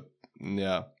smart, but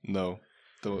yeah, no.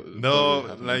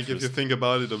 Don't like if you think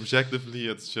about it objectively,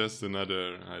 it's just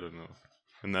another, I don't know,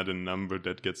 another number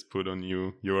that gets put on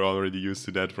you. You're already used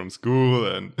to that from school,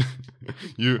 and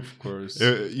of course,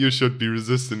 you should be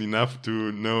resistant enough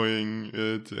to knowing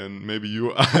it. And maybe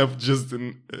you have just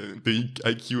the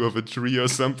IQ of a tree or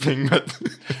something, but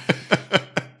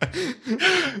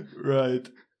right.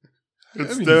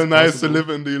 It's still nice to live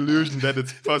in the illusion that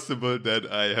it's possible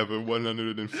that I have a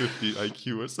 150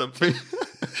 IQ or something.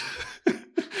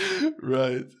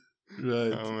 Right.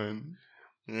 Oh man.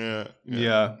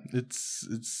 Yeah, it's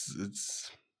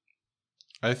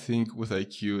I think with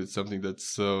IQ it's something that's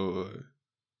so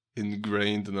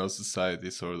ingrained in our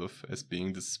society, sort of, as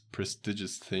being this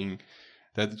prestigious thing,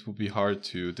 that it would be hard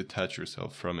to detach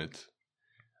yourself from it.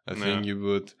 I think you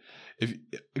would, if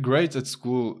grades at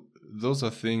school, those are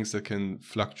things that can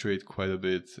fluctuate quite a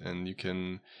bit, and you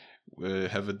can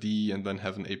have a D and then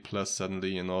have an A plus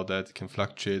suddenly, and all that can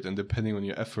fluctuate, and depending on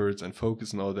your efforts and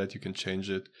focus and all that, you can change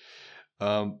it.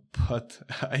 But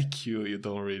IQ, you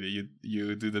don't really.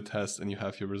 You do the test and you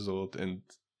have your result, and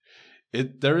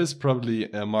there is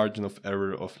probably a margin of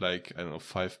error of, like, I don't know,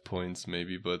 5 points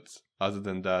maybe, but other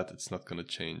than that, it's not gonna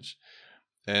change.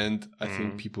 And I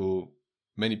think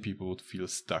many people would feel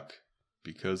stuck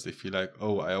because they feel like,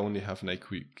 oh, I only have an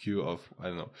IQ of, I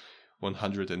don't know,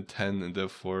 110, and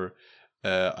therefore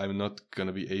I'm not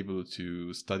gonna be able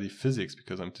to study physics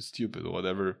because I'm too stupid or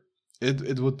whatever.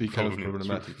 It would be kind of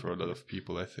problematic for a lot of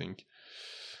people, I think.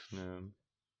 Yeah.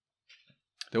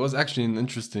 There was actually an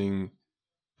interesting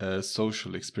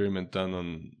social experiment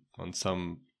done on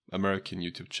some American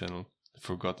YouTube channel. I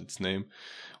forgot its name,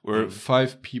 where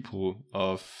 5 people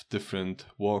of different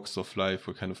walks of life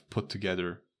were kind of put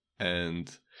together,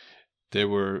 and they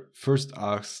were first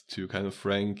asked to kind of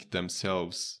rank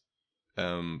themselves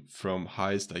from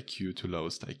highest IQ to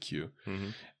lowest IQ.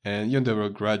 And there were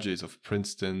graduates of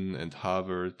Princeton and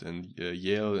Harvard and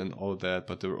Yale and all that,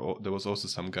 but there was also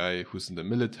some guy who's in the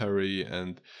military,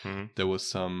 and there was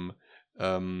some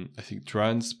I think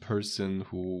trans person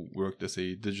who worked as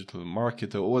a digital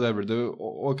marketer or whatever. There were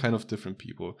all kind of different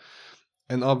people,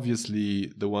 and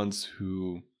obviously the ones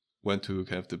who went to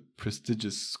kind of the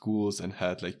prestigious schools and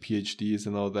had like PhDs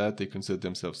and all that, they considered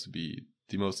themselves to be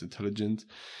the most intelligent,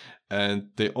 and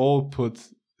they all put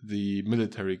the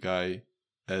military guy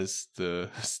as the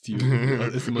student,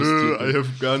 as the most stupid. I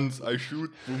have guns, I shoot,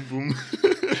 boom boom.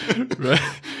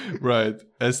 right,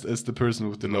 as the person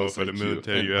with the lowest for the IQ.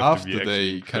 military, and you have to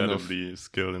be incredibly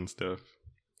skilled and stuff.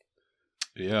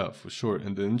 Yeah, for sure.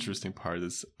 And the interesting part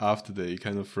is after they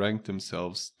kind of ranked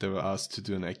themselves, they were asked to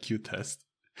do an IQ test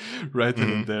right then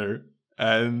and there.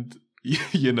 And,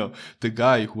 you know, the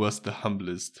guy who was the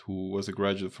humblest, who was a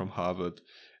graduate from Harvard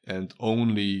and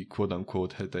only, quote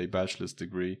unquote, had a bachelor's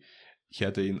degree, he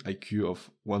had an IQ of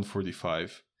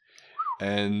 145.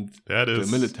 And the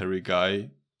military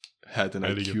guy had an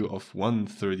IQ of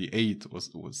 138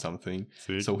 or something.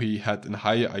 See? So he had a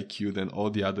higher IQ than all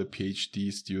the other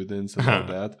PhD students and all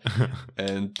that.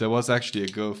 And there was actually a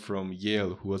girl from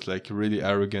Yale who was like really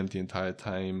arrogant the entire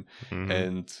time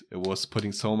and was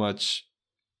putting so much,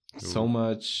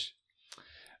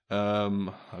 how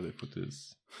do I put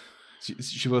this?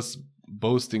 She was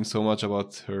boasting so much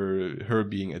about her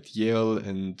being at Yale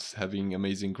and having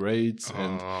amazing grades,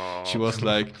 and she was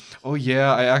like, "Oh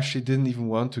yeah, I actually didn't even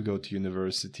want to go to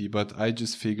university, but I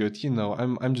just figured, you know,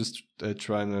 I'm just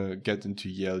trying to get into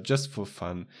Yale just for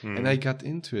fun, and I got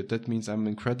into it. That means I'm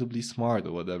incredibly smart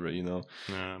or whatever, you know."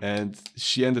 Yeah. And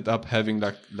she ended up having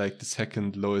like the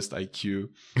second lowest IQ,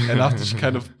 and after she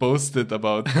kind of boasted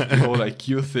about the whole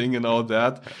IQ thing and all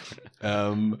that.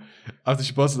 After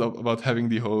she posted about having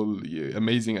the whole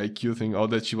amazing IQ thing, all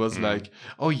that, she was like,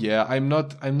 "Oh yeah, I'm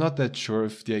not that sure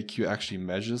if the IQ actually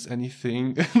measures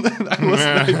anything." And I was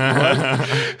like,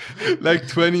 "What?" Like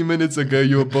 20 minutes ago,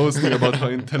 you were boasting about how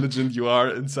intelligent you are,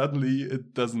 and suddenly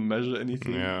it doesn't measure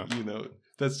anything. Yeah. You know,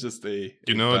 that's just the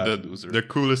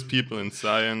coolest people in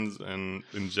science and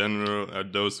in general are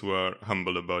those who are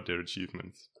humble about their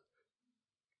achievements.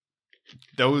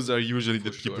 Those are usually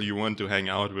the people you want to hang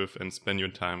out with and spend your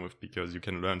time with, because you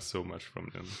can learn so much from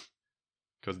them.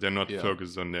 Because they're not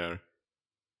focused on their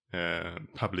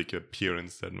public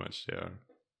appearance that much. They're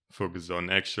focused on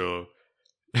actual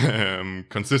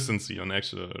consistency, on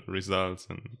actual results.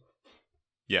 And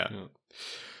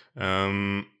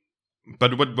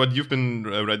but what you've been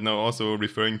right now also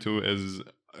referring to is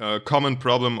a common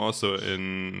problem also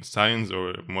in science,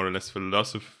 or more or less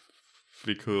philosophy.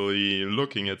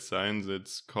 Looking at science,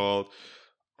 it's called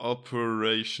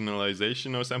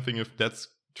operationalization or something, if that's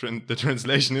the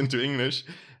translation into English.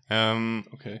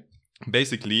 Okay.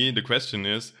 Basically, the question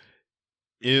is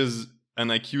an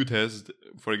IQ test,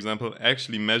 for example,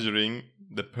 actually measuring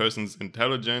the person's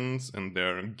intelligence and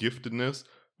their giftedness,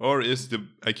 or is the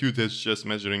IQ test just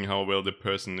measuring how well the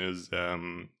person is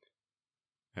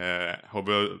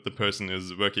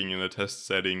working in a test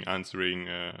setting, answering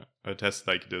a test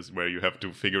like this, where you have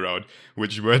to figure out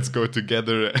which words go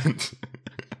together and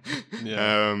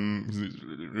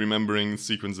remembering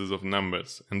sequences of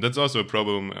numbers. And that's also a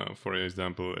problem, for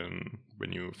example,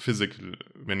 when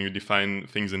you define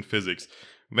things in physics.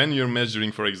 When you're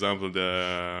measuring, for example,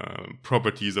 the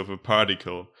properties of a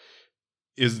particle,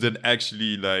 is that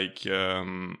actually like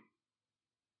a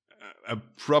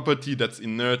property that's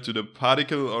inert to the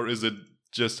particle, or is it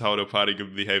just how the particle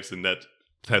behaves in that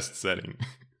test setting?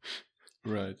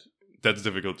 Right. That's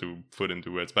difficult to put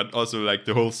into words. But also, like,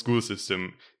 the whole school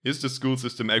system. Is the school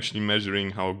system actually measuring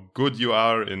how good you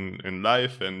are in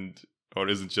life, or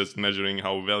is it just measuring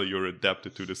how well you're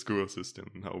adapted to the school system,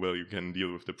 and how well you can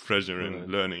deal with the pressure in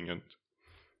learning? And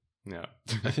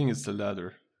I think it's the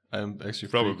latter. I'm actually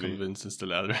pretty convinced it's the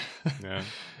latter.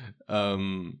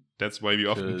 That's why we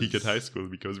often peak at high school,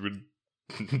 because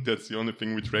that's the only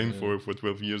thing we train for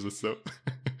 12 years or so.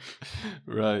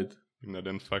 Right. We're not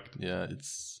then fucked. Yeah,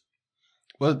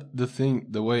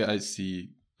 the way I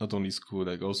see not only school,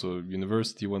 like also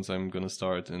university, once I'm gonna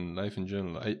start, and life in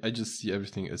general, I just see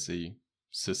everything as a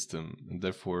system, and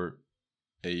therefore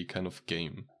a kind of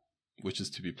game which is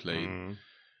to be played.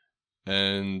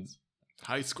 And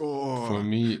high score for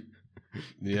me,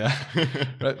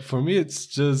 right. For me, it's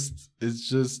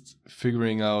just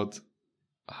figuring out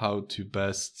how to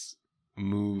best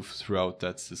move throughout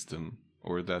that system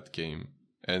or that game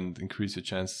and increase your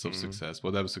chances of success,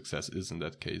 whatever success is in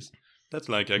that case. That's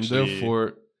like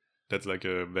actually that's like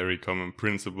a very common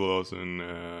principle also in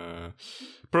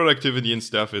productivity and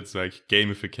stuff. It's like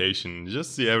gamification.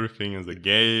 Just see everything as a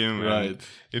game. Right. And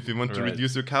if you want to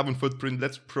reduce your carbon footprint,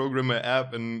 let's program an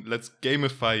app and let's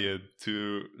gamify it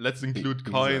let's include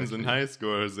coins and high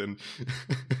scores and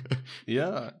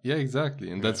yeah,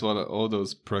 exactly. And that's what all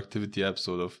those productivity apps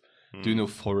sort of do. You know,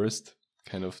 Forest?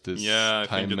 Kind of this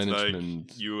time management.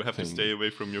 Like you have to stay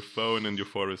away from your phone and your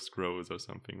forest grows or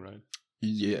something, right?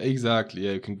 Yeah, exactly.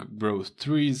 Yeah, you can grow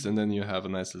trees, and then you have a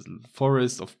nice little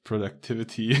forest of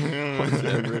productivity,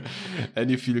 whatever.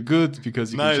 And you feel good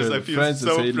because you can share with friends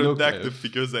and say, "Look, I feel so productive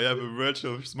because I have a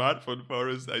virtual smartphone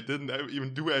forest. I didn't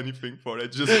even do anything for it. I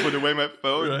just put away my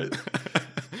phone." Right.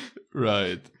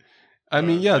 Right. I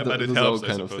mean, yeah, but it those helps. are I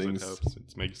kind of suppose things. It helps.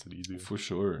 It makes it easier. For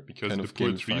sure. Because kind the of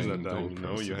poor trees are gamifying the whole dying, you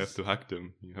know, you have process. to hug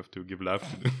them. You have to give love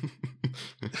to them.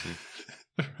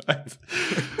 Right.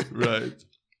 Right.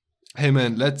 Hey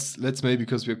man, let's maybe,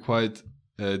 because we're quite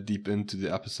deep into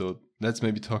the episode, let's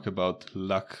maybe talk about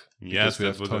luck. Yes, Because we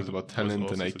that have was- talked about was talent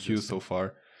also and IQ so suggested.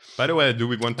 far. By the way, do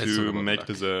we want Let's talk to about make luck.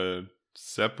 this a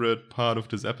separate part of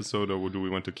this episode, or do we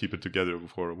want to keep it together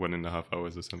for 1.5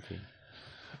 hours or something?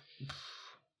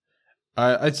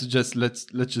 I'd suggest let's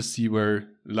just see where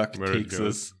luck Where it takes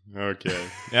goes. us. Okay.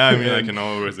 Yeah, I mean, I And can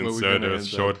always where we're insert gonna a end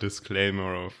short up.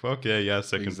 disclaimer of, okay, yeah,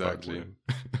 second Exactly. part.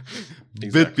 Bit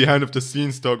Exactly. behind of the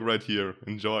scenes talk right here.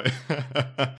 Enjoy.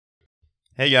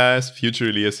 Hey guys, Future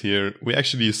Elias here. We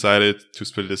actually decided to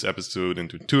split this episode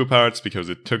into 2 parts because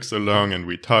it took so long and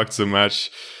we talked so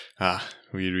much.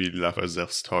 We really love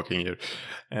ourselves talking here.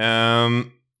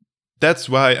 That's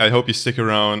why I hope you stick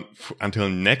around until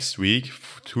next week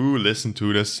to listen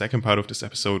to the second part of this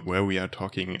episode, where we are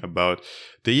talking about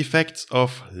the effects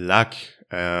of luck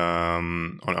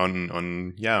on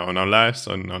our lives,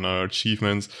 on our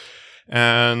achievements.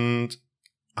 And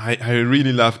I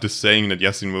really love the saying that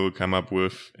Yasin will come up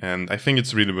with, and I think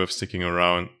it's really worth sticking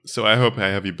around. So I hope I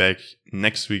have you back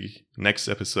next week, next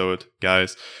episode,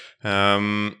 guys.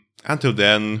 Until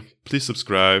then, please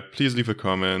subscribe, please leave a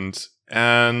comment,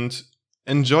 and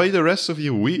enjoy the rest of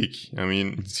your week. I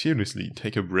mean, seriously,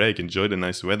 take a break, enjoy the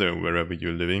nice weather wherever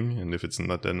you're living, and if it's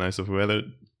not that nice of weather,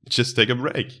 just take a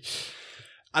break.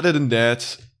 Other than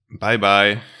that,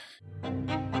 bye-bye.